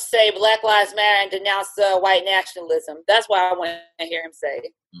Donald Trump say Black Lives Matter and denounce white nationalism. That's what I want to hear him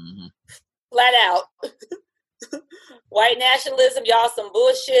say. Mm-hmm. Flat out. White nationalism, y'all some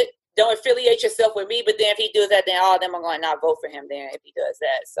bullshit. Don't affiliate yourself with me. But then if he does that, then all of them are going to not vote for him then if he does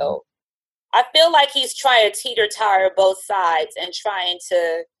that. So I feel like he's trying to teeter-totter both sides and he's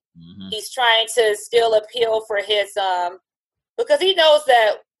trying to still appeal for his, because he knows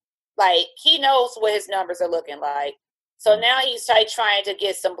that, like, he knows what his numbers are looking like. So now he's like trying to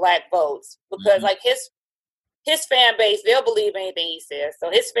get some black votes because like his fan base, they'll believe anything he says. So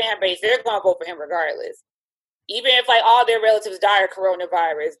his fan base, they're going to vote for him regardless. Even if like all their relatives die of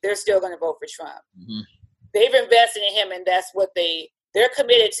coronavirus, they're still going to vote for Trump. Mm-hmm. They've invested in him and that's what they're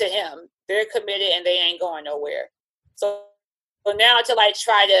committed to him. They're committed and they ain't going nowhere. So now to like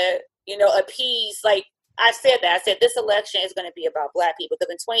try to, appease, like I said this election is going to be about black people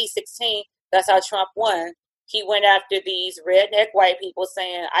because in 2016, that's how Trump won. He went after these redneck white people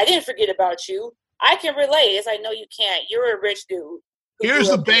saying, I didn't forget about you. I can relate. It's like, no, you can't. You're a rich dude. Here's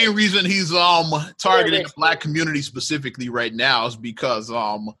the main reason he's targeting the black community specifically right now is because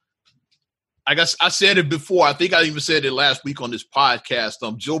I guess I said it before. I think I even said it last week on this podcast.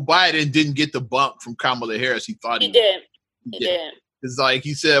 Joe Biden didn't get the bump from Kamala Harris. He thought he did. He did. It's like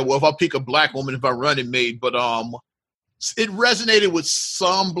he said, well, if I pick a black woman, if I run it made, but it resonated with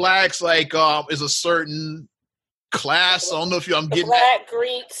some blacks, like is a certain class. I don't know if I'm getting black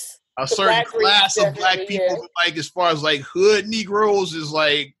Greeks. A certain class of black people, but like as far as like hood Negroes is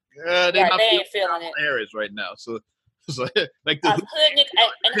like they're not feeling Harris right now. So like the hood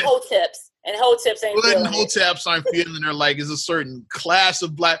and Hoteps. And Hoteps ain't feeling it. Hoteps aren't feeling it. Like it's a certain class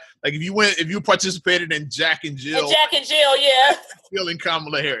of black. Like if you participated in Jack and Jill. Yeah. Feeling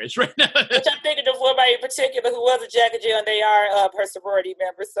Kamala Harris right now. Which I'm thinking of somebody in particular who was a Jack and Jill and they are her sorority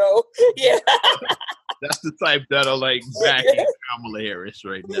member. So yeah. That's the type that are like backing Kamala Harris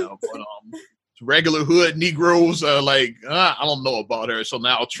right now. But regular hood Negroes are like, I don't know about her. So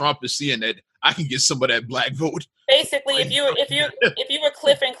now Trump is seeing that I can get some of that black vote. Basically, if you were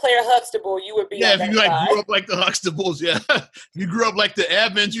Cliff and Claire Huxtable, you would be. Yeah, if you like grew up like the Huxtables, yeah. If you grew up like the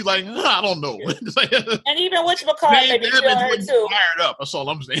Evans, you like, I don't know. And even whatchamacallit, maybe her too. Fired up. That's all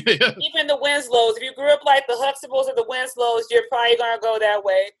I'm saying. Even the Winslows, if you grew up like the Huxtables or the Winslows, you're probably gonna go that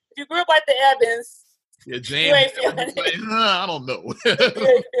way. If you grew up like the Evans, yeah, James, you ain't feeling it. Like, I don't know. You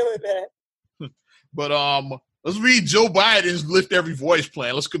ain't feeling that. But let's read Joe Biden's Lift Every Voice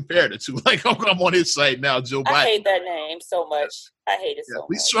plan. Let's compare the two. Like I'm on his site now, Joe Biden. I hate that name so much. I hate it so much. At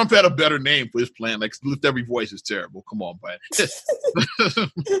least Trump had a better name for his plan. Like Lift Every Voice is terrible. Come on, Biden.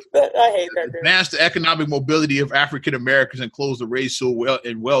 I hate that. Advance the economic mobility of African Americans and close the racial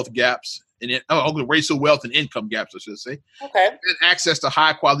wealth gaps. Racial wealth and income gaps, I should say. Okay. And access to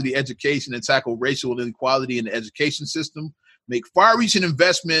high quality education and tackle racial inequality in the education system. Make far-reaching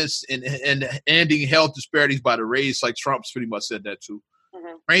investments in ending health disparities by the race, like Trump's pretty much said that too.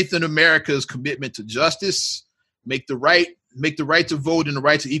 Mm-hmm. Strengthen America's commitment to justice. Make the right to vote and the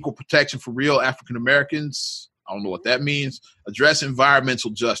right to equal protection for real African Americans. I don't know what that means. Address environmental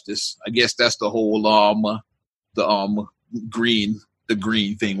justice. I guess that's the whole green the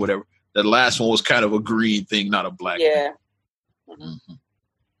green thing, whatever. The last one was kind of a green thing, not a black thing. Mm-hmm.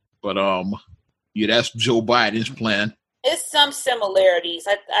 But yeah, that's Joe Biden's plan. It's some similarities.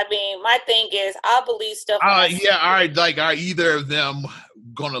 I mean, my thing is, I believe stuff. Yeah, all right. Like, are either of them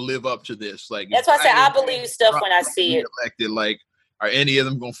gonna live up to this? Like, that's why I say I believe stuff when I see it. Elected, like, are any of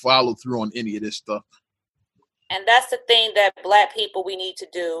them gonna follow through on any of this stuff? And that's the thing that Black people we need to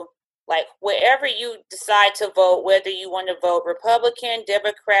do. Like, wherever you decide to vote, whether you want to vote Republican,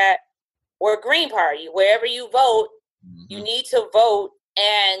 Democrat, or Green Party, wherever you vote, you need to vote.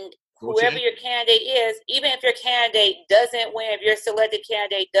 And whoever your candidate is, even if your candidate doesn't win, if your selected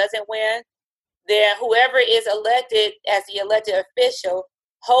candidate doesn't win, then whoever is elected as the elected official,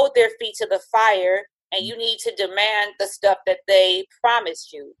 hold their feet to the fire, and you need to demand the stuff that they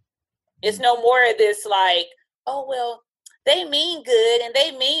promised you. It's no more of this like, oh, well, they mean good and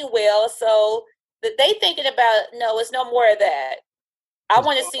they mean well, so that they thinking about, no, it's no more of that. I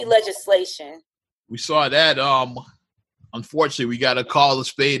want to see legislation. We saw that, unfortunately, we got to call a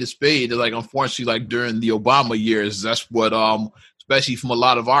spade a spade. Like, unfortunately, like during the Obama years, that's what, especially from a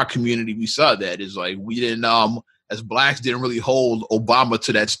lot of our community, we saw that is like we didn't, as Blacks, didn't really hold Obama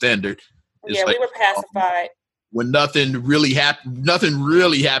to that standard. It's yeah, like, we were pacified. When nothing really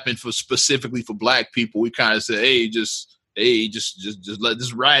happened for specifically for Black people, we kind of said, hey, just let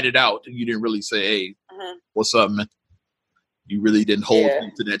this ride it out. You didn't really say, hey, what's up, man? You really didn't hold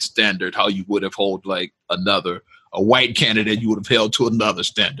him to that standard how you would have held like a white candidate you would have held to another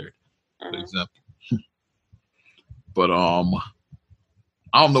standard, for example. But I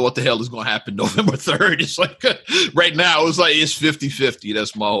don't know what the hell is going to happen November 3rd. It's like right now it's like it's 50-50.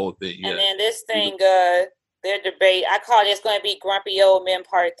 That's my whole thing. Yeah. And then this thing, their debate, I call it, it's going to be Grumpy Old Men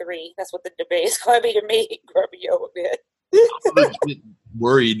Part 3. That's what the debate is going to be to me, Grumpy Old Men. I'm legit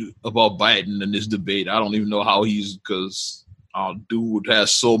worried about Biden in this debate. I don't even know how because our dude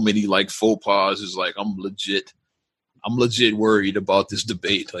has so many like faux pas. It's like I'm legit worried about this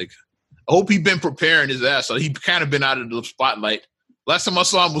debate. Like, I hope he's been preparing his ass. So he kind of been out of the spotlight. Last time I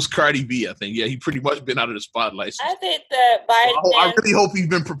saw him was Cardi B, I think. Yeah, he pretty much been out of the spotlight. I think that Biden... So I really hope he's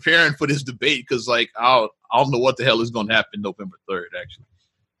been preparing for this debate because, like, I don't know what the hell is going to happen November 3rd, actually.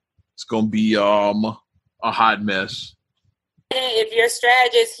 It's going to be a hot mess. If your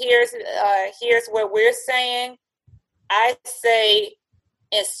strategist here's what we're saying, I say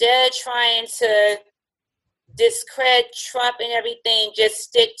instead of trying to discredit Trump and everything, just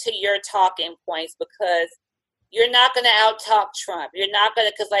stick to your talking points because you're not going to out-talk Trump. You're not going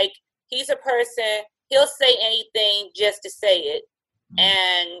to, because, like, he's a person, he'll say anything just to say it.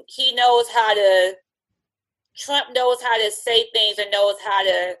 And he knows Trump knows how to say things and knows how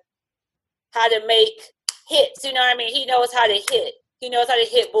to make hits. You know what I mean? He knows how to hit. He knows how to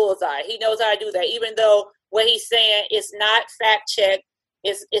hit bullseye. He knows how to do that, even though what he's saying is not fact-checked,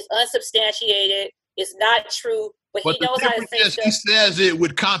 it's unsubstantiated, it's not true, but he knows how to say stuff. He says it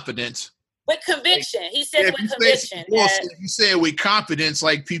with confidence. With conviction. He says with conviction. If you say it with confidence,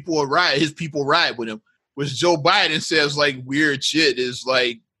 like his people ride with him. Which Joe Biden says like weird shit is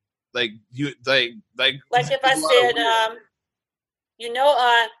like if I said, you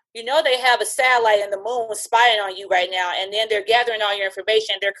know they have a satellite in the moon spying on you right now, and then they're gathering all your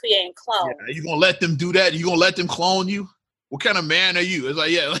information. They're creating clones. Yeah, you gonna let them do that? You gonna let them clone you? What kind of man are you? It's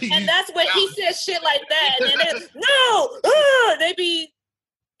like, yeah. Like, and that's what he says, shit like that. And then it's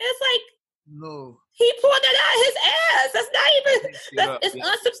like, no. He pulled that out of his ass. That's not even,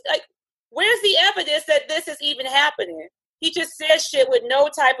 like, where's the evidence that this is even happening? He just says shit with no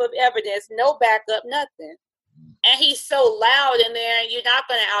type of evidence, no backup, nothing. And he's so loud in there, you're not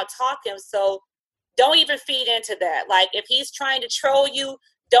going to out-talk him. So don't even feed into that. Like, if he's trying to troll you,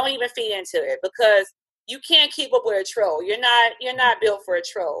 don't even feed into it because you can't keep up with a troll. You're not built for a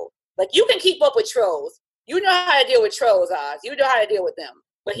troll. Like, you can keep up with trolls. You know how to deal with trolls, Oz. You know how to deal with them.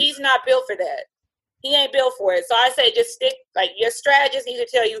 But he's not built for that. He ain't built for it. So I say just stick, like your strategist needs to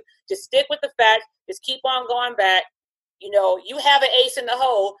tell you, just stick with the facts. Just keep on going back. You know, you have an ace in the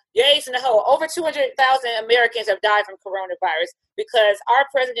hole. Your ace in the hole. Over 200,000 Americans have died from coronavirus because our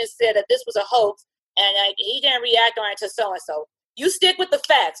president said that this was a hoax and he didn't react on it to so-and-so. You stick with the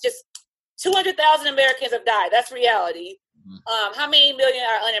facts. Just 200,000 Americans have died. That's reality. How many million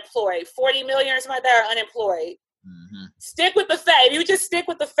are unemployed? 40 million or something like that are unemployed. Stick with the facts. If you just stick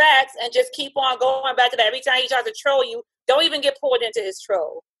with the facts and just keep on going back to that. Every time he tries to troll you, don't even get pulled into his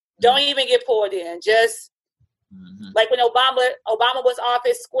troll. Don't even get pulled in. Just like when Obama was off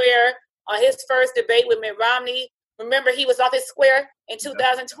his square on his first debate with Mitt Romney. Remember, he was off his square in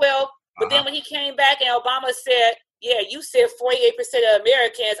 2012. But then when he came back and Obama said, yeah, you said 48% of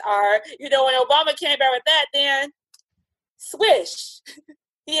Americans are, when Obama came back with that, then swish.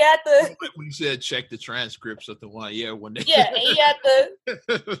 He had the. When you said check the transcripts of the one, yeah, when they. Yeah, and he had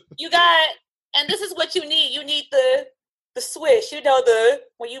the. You got, and this is what you need. You need the swish. You know,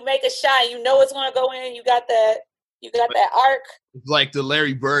 when you make a shot, you know it's going to go in. You got that. You got that arc. It's like the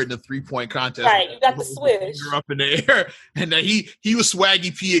Larry Bird in the 3-point contest. Right, you got the swish. Up in the air. And he was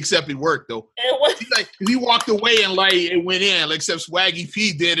Swaggy P, except it worked, though. He walked away and, it went in, except Swaggy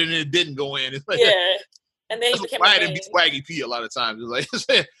P did and it didn't go in. It's yeah. And then he became a didn't be Swaggy P a lot of times. It's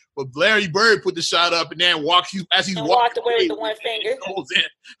but Larry Bird put the shot up and then walked away with the one finger.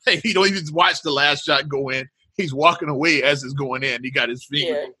 He don't even watch the last shot go in. He's walking away as it's going in. He got his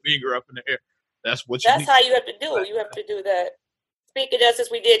finger up in the air. That's how you have to do. You have to do that. Speaking of,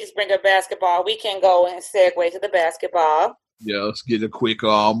 since we did just bring up basketball, we can go and segue to the basketball. Yeah, let's get a quick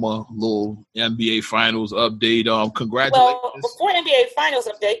little NBA Finals update. Congratulations. Well, before NBA Finals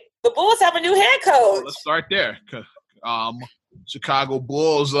update, the Bulls have a new head coach. Let's start there. Chicago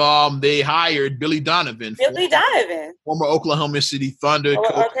Bulls, they hired Billy Donovan. Former Oklahoma City Thunder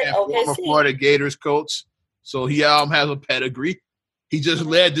coach and former Florida Gators coach. So he has a pedigree. He just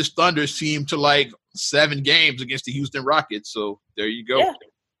led this Thunder's team to 7 games against the Houston Rockets. So there you go. Yeah.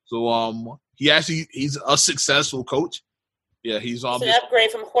 So he's a successful coach. Yeah, he's on. It's an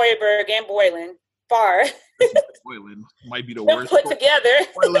upgrade from Hoiberg and Boylen. Far. Boylen might be the worst. Put together.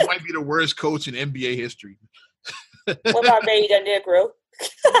 Boylen might be the worst coach in NBA history. What about Rady Negro?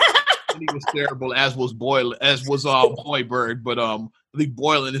 He was terrible, as was Hoiberg, but I think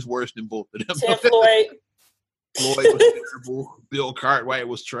Boylen is worse than both of them. Tim Floyd. Floyd was terrible. Bill Cartwright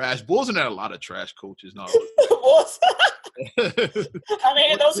was trash. Bulls had a lot of trash coaches now. I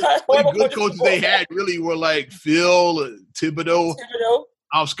mean, those good coaches they had really were Phil, Thibodeau.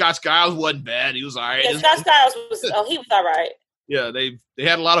 Scott Skiles wasn't bad. He was all right. Yeah, Scott Skiles he was all right. Yeah, they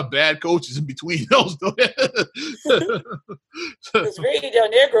had a lot of bad coaches in between those. Because Rady Del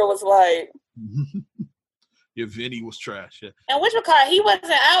Negro was Yeah, Vinny was trash. Yeah. And he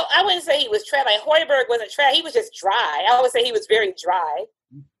wasn't. I wouldn't say he was trash. Hoiberg wasn't trash. He was just dry. I would say he was very dry.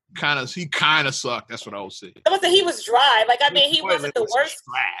 He kind of sucked. That's what I would say. I would say he was dry. He wasn't the worst.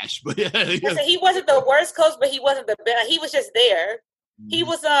 Trash, but yeah. He wasn't the worst coach, but he wasn't the best. He was just there. Mm-hmm. He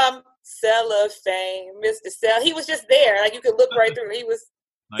was cellophane, Mr. Cell. He was just there. You could look right through. He was.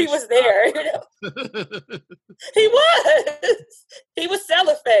 Nice. He was there. He was. He was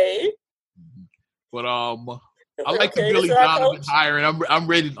cellophane. But I like the Billy Donovan hiring. I'm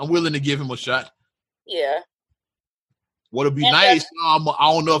ready. I'm willing to give him a shot. Yeah. What'd be nice? I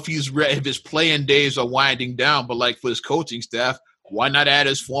don't know if if his playing days are winding down, but for his coaching staff, why not add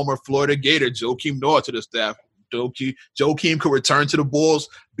his former Florida Gator Joakim Noah to the staff? Joakim could return to the Bulls,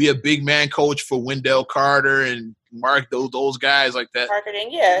 be a big man coach for Wendell Carter and Mark those guys like that. Marketing,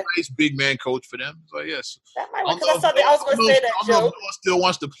 yeah. Nice big man coach for them. So yes. That might work. I was going to say that. I don't know if Noah still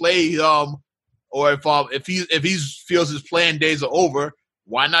wants to play. Or if he feels his playing days are over,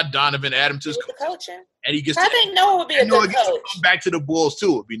 why not Donovan add him to his coaching? And he gets. I think Noah would be a good coach. Come back to the Bulls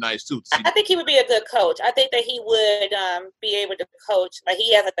too. It'd be nice too. I think he would be a good coach. I think that he would be able to coach.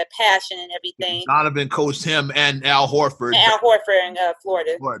 He has the passion and everything. Donovan coached him and Al Horford. In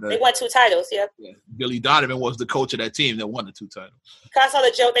Florida. They won 2 titles. Yeah. Billy Donovan was the coach of that team that won the 2 titles. I saw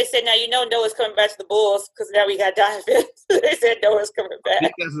the joke. They said, "Now Noah's coming back to the Bulls because now we got Donovan." They said Noah's coming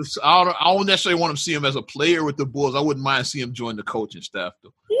back. I don't necessarily want to see him as a player with the Bulls. I wouldn't mind seeing him join the coaching staff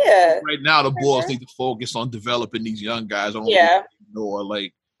though. Yeah. Right now, the Bulls need to focus on developing these young guys. I don't know,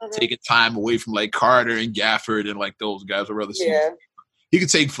 taking time away from Carter and Gafford and those guys. I'd rather see. He could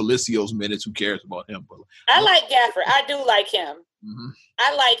take Felicio's minutes. Who cares about him? But I like Gafford. I do like him. Mm-hmm.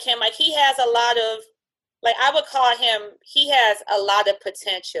 I like him. He has a lot of. I would call him, he has a lot of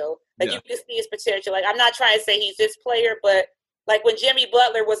potential. You can see his potential. I'm not trying to say he's this player, but when Jimmy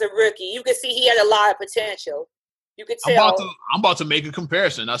Butler was a rookie, you could see he had a lot of potential. You could tell. I'm about to make a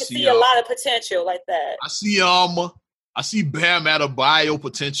comparison. I see a lot of potential like that. I see Bam Adebayo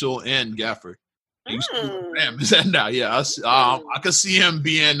potential in Gafford. Bam is that now? Yeah, I could see him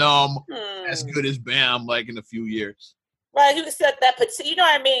being as good as Bam in a few years. Right, you can set that potential. You know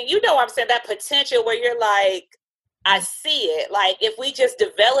what I mean? You know what I'm saying? That potential where you're I see it. If we just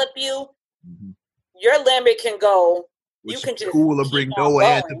develop you, your limit can go. Which you can just cool to bring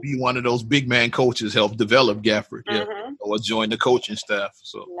Noah in to be one of those big man coaches, help develop Gafford. Or join the coaching staff.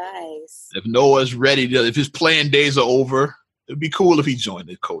 So nice. If Noah's ready if his playing days are over, it'd be cool if he joined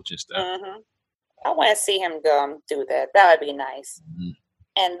the coaching staff. I want to see him do that. That would be nice.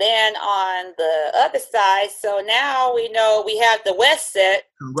 And then on the other side, so now we know we have the West set.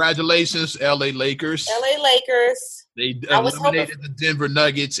 Congratulations, LA Lakers. LA Lakers. They eliminated the Denver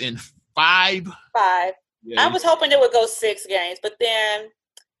Nuggets in 5. I was hoping it would go 6 games, but then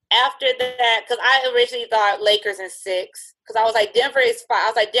after that, because I originally thought Lakers in 6, because I was like, Denver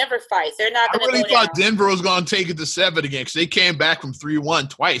fights. They're not going to. I really thought Denver was going to take it to 7 again, because they came back from 3-1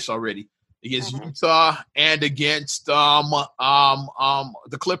 twice already against Utah and against the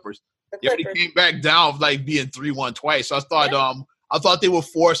Clippers. Yeah, they came back down like being 3-1 twice. So I thought they would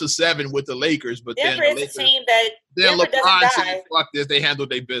force a 7 with the Lakers, but Denver then is a team that Denver LeBron said, "Fuck this," they handled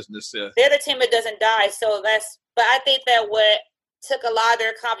their business. Yeah. They're the team that doesn't die. So but I think that what took a lot of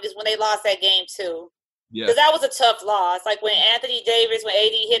their confidence when they lost that game too. Yeah. Because that was a tough loss. Like when Anthony Davis, when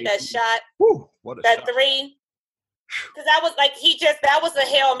AD hit that shot, that shot. 3. Because that was like that was a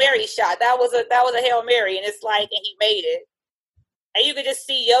Hail Mary shot. That was a Hail Mary, and it's like, and he made it. And you could just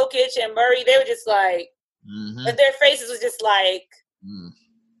see Jokic and Murray. They were just like, and their faces was just like,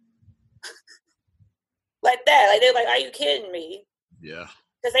 like that. Like they're like, "Are you kidding me?" Yeah.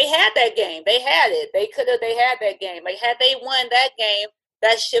 Because they had that game. They had it. They had that game. Like, had they won that game,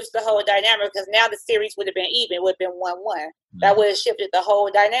 that shifts the whole dynamic, because now the series would have been even. It would have been 1-1. That would have shifted the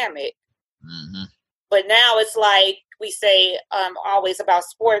whole dynamic. But now it's like we say always about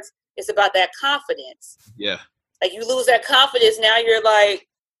sports, it's about that confidence. Yeah. Like, you lose that confidence, now you're like,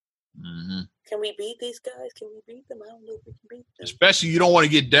 can we beat these guys? Can we beat them? I don't know if we can beat them. Especially, you don't want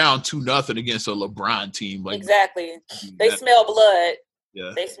to get down 2-0 against a LeBron team. Like, exactly. They smell blood.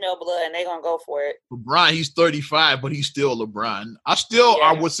 Yeah. They smell blood, and they're going to go for it. LeBron, he's 35, but he's still LeBron.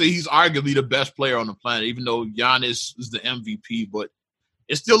 I would say he's arguably the best player on the planet, even though Giannis is the MVP. But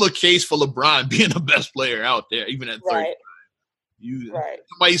it's still a case for LeBron being the best player out there, even at 35.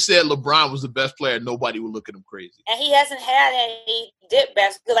 Somebody said LeBron was the best player, nobody would look at him crazy. And he hasn't had any dip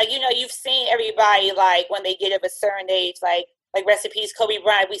backs. Like, you've seen everybody, like, when they get of a certain age, like rest in peace, Kobe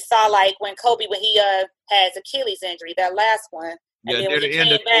Bryant. We saw, like, when he had his Achilles injury, that last one. And then when he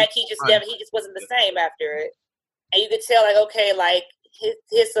came back, he just wasn't the same after it. And you could tell, like, okay, like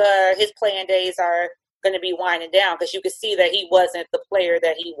his playing days are going to be winding down, because you could see that he wasn't the player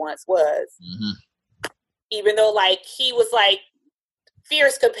that he once was. Even though, like, he was like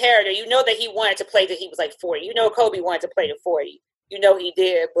fierce comparator. You know that he wanted to play till he was like 40. You know Kobe wanted to play to 40. You know he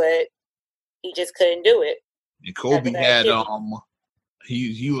did, but he just couldn't do it. And Kobe had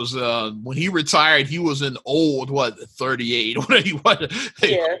he was when he retired, he was an old 38. What he was.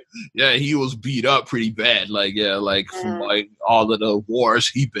 Yeah, he was beat up pretty bad. Like from like all of the wars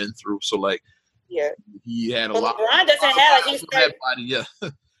he'd been through. So like he had a lot. LeBron doesn't have he's body,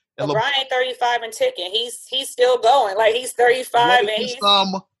 LeBron ain't 35 and ticking. He's still going. Like, he's 35 and he's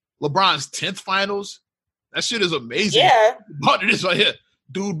LeBron's 10th finals. That shit is amazing. Yeah. But it is like,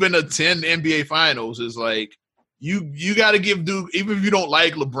 dude been to 10 NBA finals. Is like you got to give dude, even if you don't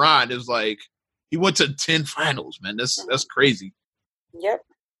like LeBron, it's like he went to 10 finals, man. That's crazy. Yep.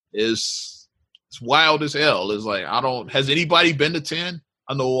 It's wild as hell. It's like has anybody been to 10?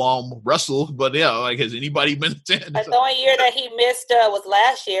 I know Russell, but like, has anybody been to 10? The only year that he missed was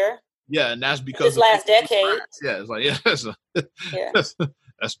last year. Yeah, and that's because his last decade. Yeah, it's like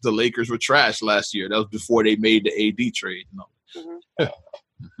that's the Lakers were trash last year. That was before they made the AD trade. But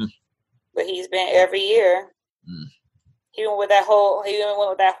he's been every year. He went with that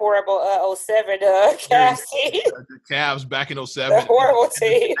horrible 07 Cavs team. The Cavs back in 07. The horrible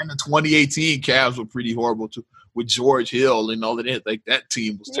team. And the 2018 Cavs were pretty horrible too, with George Hill and all of that. Like, that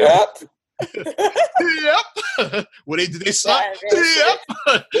team was terrible. Yep. Well, did they suck? Yep.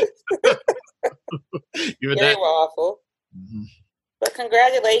 They were awful. But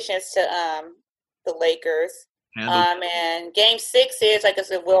congratulations to the Lakers. And Game 6 is, like I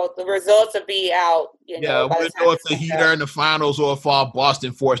said, the results will be out. We don't know if the Heat are in the finals or if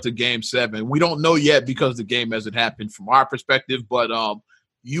Boston forced to Game 7. We don't know yet because the game hasn't happened from our perspective, but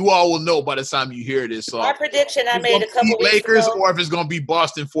you all will know by the time you hear this. My prediction I made a couple weeks Lakers ago. Or if it's going to be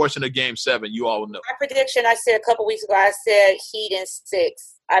Boston forcing a Game 7, you all will know. My prediction I said a couple weeks ago, I said Heat in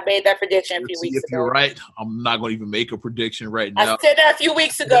 6. I made that prediction a few weeks ago. If you're right, I'm not going to even make a prediction right now. I said that a few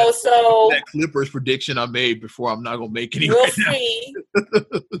weeks ago, so that Clippers prediction I made before, I'm not going to make any. We'll see. And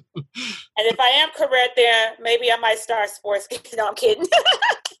if I am correct, then maybe I might start sports. No, I'm kidding.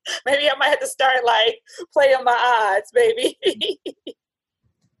 Maybe I might have to start like playing my odds, maybe.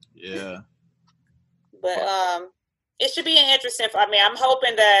 Yeah. But it should be an interesting. I'm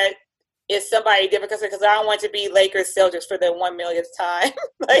hoping that it's somebody different because I don't want to be Lakers Celtics for the 1 millionth time.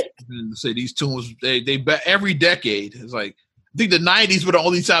 Like, say these teams, they bet every decade. It's like, I think the 90s were the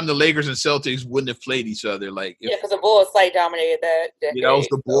only time the Lakers and Celtics wouldn't have played each other. Like, because the Bulls dominated that decade. That was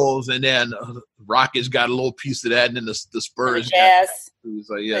the Bulls, and then Rockets got a little piece of that, and then the Spurs. The Jazz. It was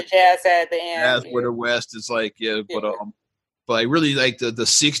like, the Jazz at the end. Jazz were the West. It's like, But like really like the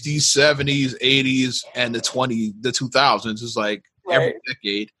 60s, 70s, 80s, and the 2000s is like every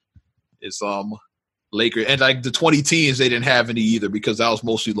decade is Lakers. And like the 2010s, they didn't have any either because that was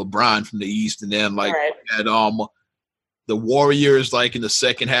mostly LeBron from the East, and then like had the Warriors like in the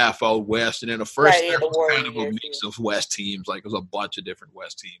second half out west, and then the first half was kind of a mix of West teams. Like it was a bunch of different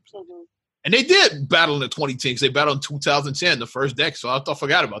West teams. Mm-hmm. And they did battle in the 2010s. They battled in 2010, the first decade. So I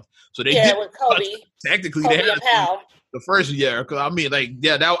forgot about that. So they did. With Kobe. Technically, Kobe they had Powell. The first year. Because I mean, like,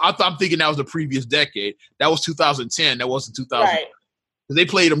 I'm thinking that was the previous decade. That was 2010. That wasn't 2000. Right. Because they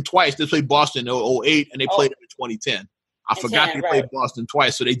played them twice. They played Boston in 2008, and they played them in 2010. I forgot they played Boston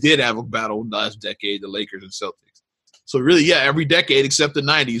twice. So they did have a battle last decade, the Lakers and Celtics. So really, every decade except the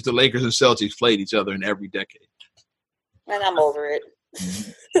 90s, the Lakers and Celtics played each other in every decade. And I'm over it.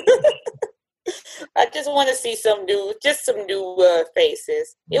 I just want to see some new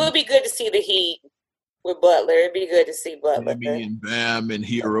faces. It would be good to see the Heat with Butler. It'd be good to see Butler. And Bam and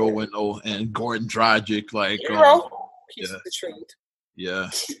Hero and Gordon Dragic. Like Hero, piece of the truth. Yeah,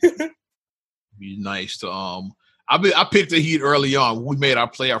 be nice to I picked the Heat early on. We made our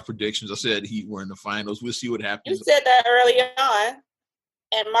playoff predictions. I said Heat were in the finals. We'll see what happens. You said that early on.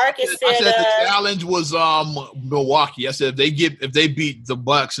 And Marcus said the challenge was Milwaukee. I said if they beat the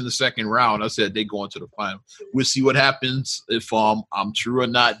Bucks in the second round, I said they go into the final. We'll see what happens if I'm true or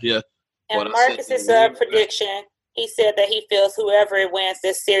not. Yeah. And Marcus's prediction, he said that he feels whoever wins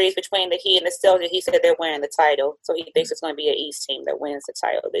this series between the Heat and the Celtics, he said they're winning the title. So he thinks it's going to be an East team that wins the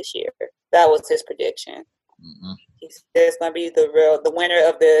title this year. That was his prediction. Mm-hmm. He said it's going to be the winner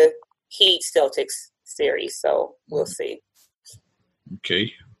of the Heat Celtics series. So we'll see.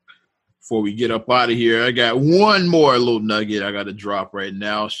 Okay. Before we get up out of here, I got one more little nugget I got to drop right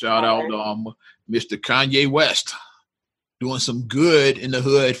now. Shout out Mr. Kanye West doing some good in the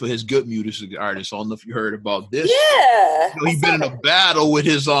hood for his good music artists. I don't know if you heard about this. Yeah. He's been in a battle with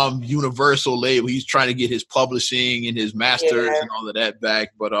his Universal label. He's trying to get his publishing and his masters and all of that back.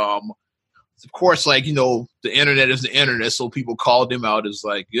 But of course, like, the internet is the internet, so people called him out as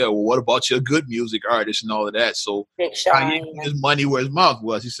like, yeah, well, what about your good music artists and all of that? So Big Sean, his money where his mouth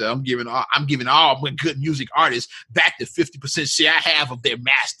was. He said, I'm giving all my good music artists back the 50% share I have of their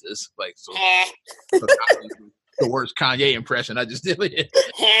masters. Like, so the worst Kanye impression I just did.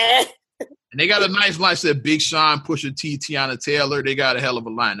 And they got a nice line. Said Big Sean, Pusha T, Tiana Taylor. They got a hell of a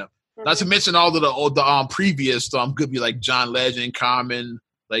lineup. Mm-hmm. Not to mention all of the previous could be like John Legend, Common,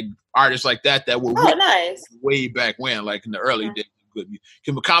 like artists like that were nice way back when, like in the early days of good music.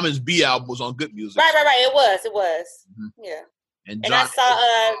 Because Common's B album was on Good Music. Right. It was. Mm-hmm. Yeah. And I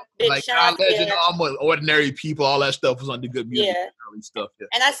saw Big Sean. Legend, almost Ordinary People, all that stuff was on the Good Music. Early stuff. Yeah.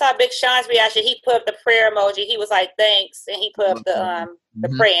 And I saw Big Sean's reaction. He put up the prayer emoji. He was like, "Thanks," and he put up the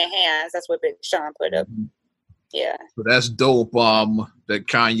praying hands. That's what Big Sean put up. Mm-hmm. Yeah. So that's dope. That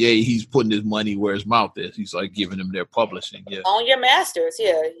Kanye, he's putting his money where his mouth is. He's like giving them their publishing. Yeah. Own your masters.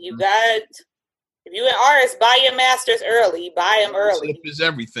 Yeah. You got. If you're an artist, buy your masters early. Buy them early. Is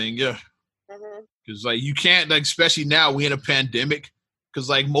everything. Yeah. Because like you can't, like, especially now we in a pandemic. Because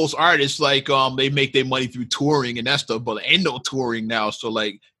like most artists, like they make their money through touring and that stuff, but there ain't no touring now. So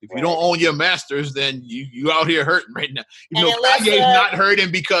like if you don't own your masters, then you out here hurting right now. You know, Kanye's not hurting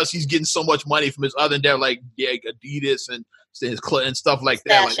because he's getting so much money from his other endeavor, like Adidas and stuff like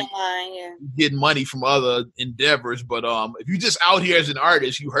that. Like, line, getting money from other endeavors, but if you just out here as an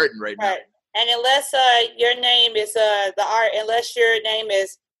artist, you hurting right now. And unless your name is unless your name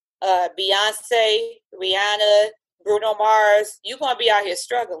is Beyonce, Rihanna, Bruno Mars, you're going to be out here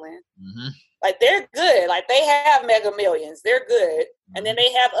struggling. Mm-hmm. Like, they're good. Like, they have mega millions. They're good. Mm-hmm. And then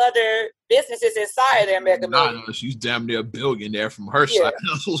they have other businesses inside their mega millions. No, she's damn near a billionaire from her side.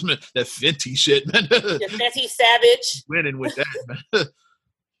 That Fenty shit, man. The Fenty Savage. Winning with that, man.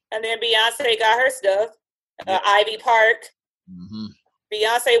 And then Beyonce got her stuff. Ivy Park. Mm-hmm.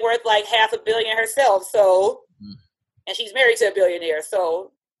 Beyonce worth like $500 million herself. So, and she's married to a billionaire.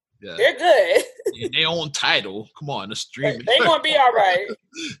 So, they're good. And they own Tidal. Come on, the streaming. They're going to be all right.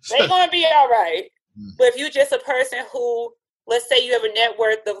 They're going to be all right. But if you're just a person who, let's say you have a net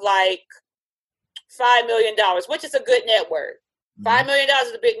worth of like $5 million, which is a good net worth. $5 million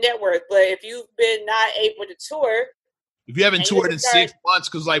is a big net worth. But if you've been not able to tour. If you haven't toured in 6 months,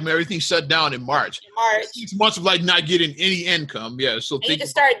 because like everything shut down in March. 6 months of like not getting any income. Yeah. So you can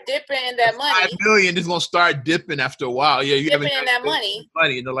start dipping in that money. $5 million is going to start dipping after a while. Yeah. You haven't dipping in that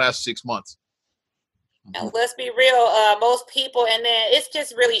money in the last 6 months. And let's be real, most people, and then it's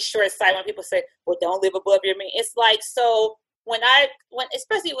just really short-sighted when people say, well, don't live above your means. It's like, so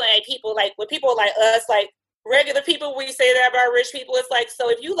especially when people like us, like regular people, we say that about rich people. It's like, so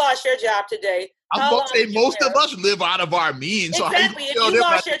if you lost your job today, I was about to say most of us live out of our means. Exactly. So if you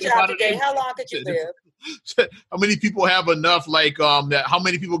lost your job today, how long could you live? How many people have enough? Like that? How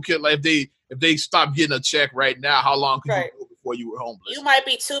many people could, like, if they stop getting a check right now? How long could you go before you were homeless? You might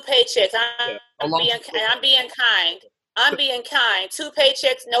be 2 paychecks. I'm being kind. I'm being kind. 2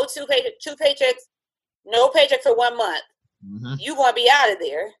 paychecks, two paychecks, no paycheck for 1 month. Mm-hmm. You gonna be out of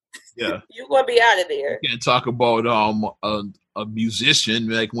there. Yeah, you gonna be out of there. You can't talk about a musician,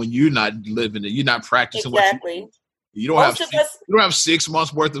 like, when you're not living it, you're not practicing. Exactly. You don't have 6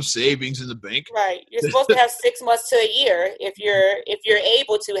 months worth of savings in the bank. Right. You're supposed to have 6 months to a year if you're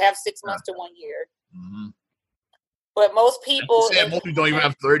able to have 6 months to 1 year. Mm-hmm. But most people don't even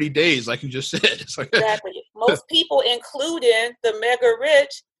have 30 days, like you just said. Exactly. Most people, including the mega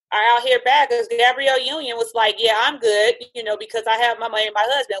rich, are out here backers. Gabrielle Union was like, yeah, I'm good, because I have my money and my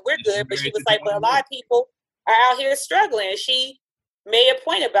husband. We're good. But she was like, but a lot of people are out here struggling. She made a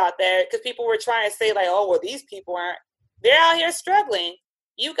point about that because people were trying to say, like, oh, well, these people aren't. They're out here struggling.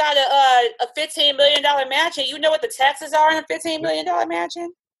 You got a $15 million mansion. You know what the taxes are on a $15 million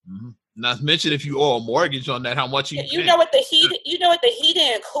mansion? Mm-hmm. Not to mention, if you owe a mortgage on that, how much you know what the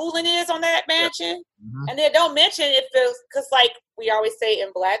heating and cooling is on that mansion, mm-hmm. And then don't mention because like we always say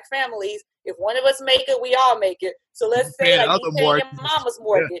in Black families, if one of us make it, we all make it. So let's say like you paying your mama's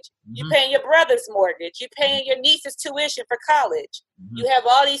mortgage, mm-hmm. You paying your brother's mortgage, you paying your niece's tuition for college. Mm-hmm. You have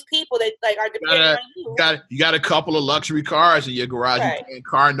all these people that like are depending on you. You got a couple of luxury cars in your garage. Right. You paying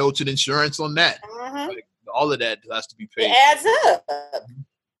car notes and insurance on that. Mm-hmm. Like, all of that has to be paid. It adds up.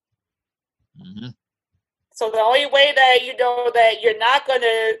 Mm-hmm. So the only way that that you're not going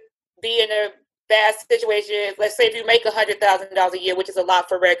to be in a bad situation is, let's say if you make $100,000 a year, which is a lot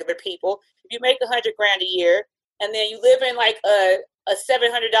for regular people. If you make $100,000 a year, and then you live in like a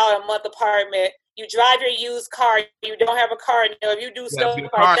 $700 a month apartment, you drive your used car, you don't have a car, if you do stuff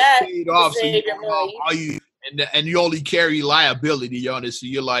like that, to save your money. And you only carry liability on it, so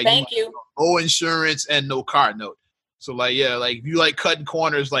you're like, no insurance and no car note. So like, yeah, like if you like cutting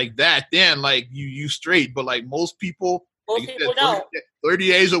corners like that, then like you straight. But like most people don't. 30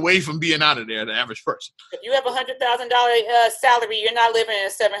 days away from being out of there, the average person. If you have $100,000 salary, you're not living in a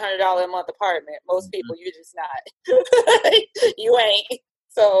 $700 a month apartment. Most people, you're just not. You ain't.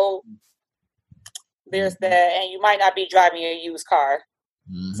 So there's that, and you might not be driving a used car.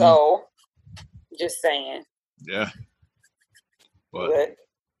 Mm-hmm. So just saying. Yeah. But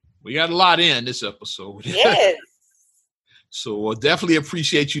we got a lot in this episode. Yes. So we'll definitely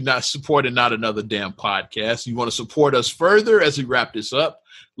appreciate you not supporting Not Another Damn Podcast. You want to support us further as we wrap this up,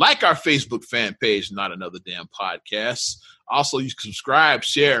 like our Facebook fan page, Not Another Damn Podcast. Also, you can subscribe,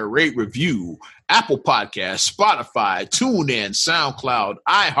 share, rate, review, Apple Podcasts, Spotify, TuneIn, SoundCloud,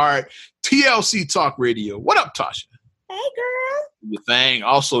 iHeart, TLC Talk Radio. What up, Tasha? Hey, girl. Your thing.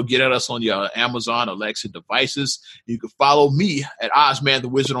 Also, get at us on your Amazon Alexa devices. You can follow me at Ozman the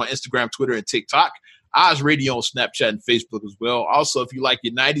Wizard on Instagram, Twitter, and TikTok. Oz Radio on Snapchat and Facebook as well. Also, if you like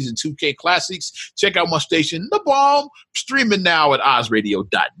your 90s and 2K classics, check out my station, The Bomb, streaming now at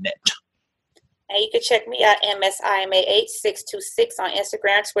ozradio.net. And you can check me out, MSIMA8626 on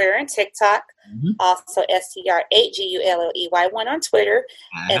Instagram, Twitter, and TikTok. Mm-hmm. Also, STR8GULLEY1 on Twitter,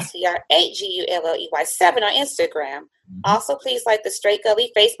 STR8GULLEY7 on Instagram. Mm-hmm. Also, please like the Straight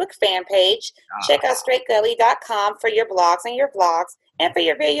Gully Facebook fan page. Check out straightgully.com for your blogs and your vlogs. And for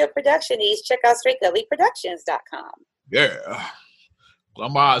your video production needs, check out straightgullyproductions.com. Yeah. Well,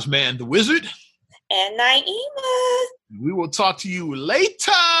 I'm Ozman the Wizard. And Naima. We will talk to you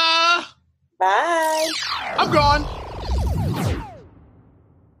later. Bye. I'm gone.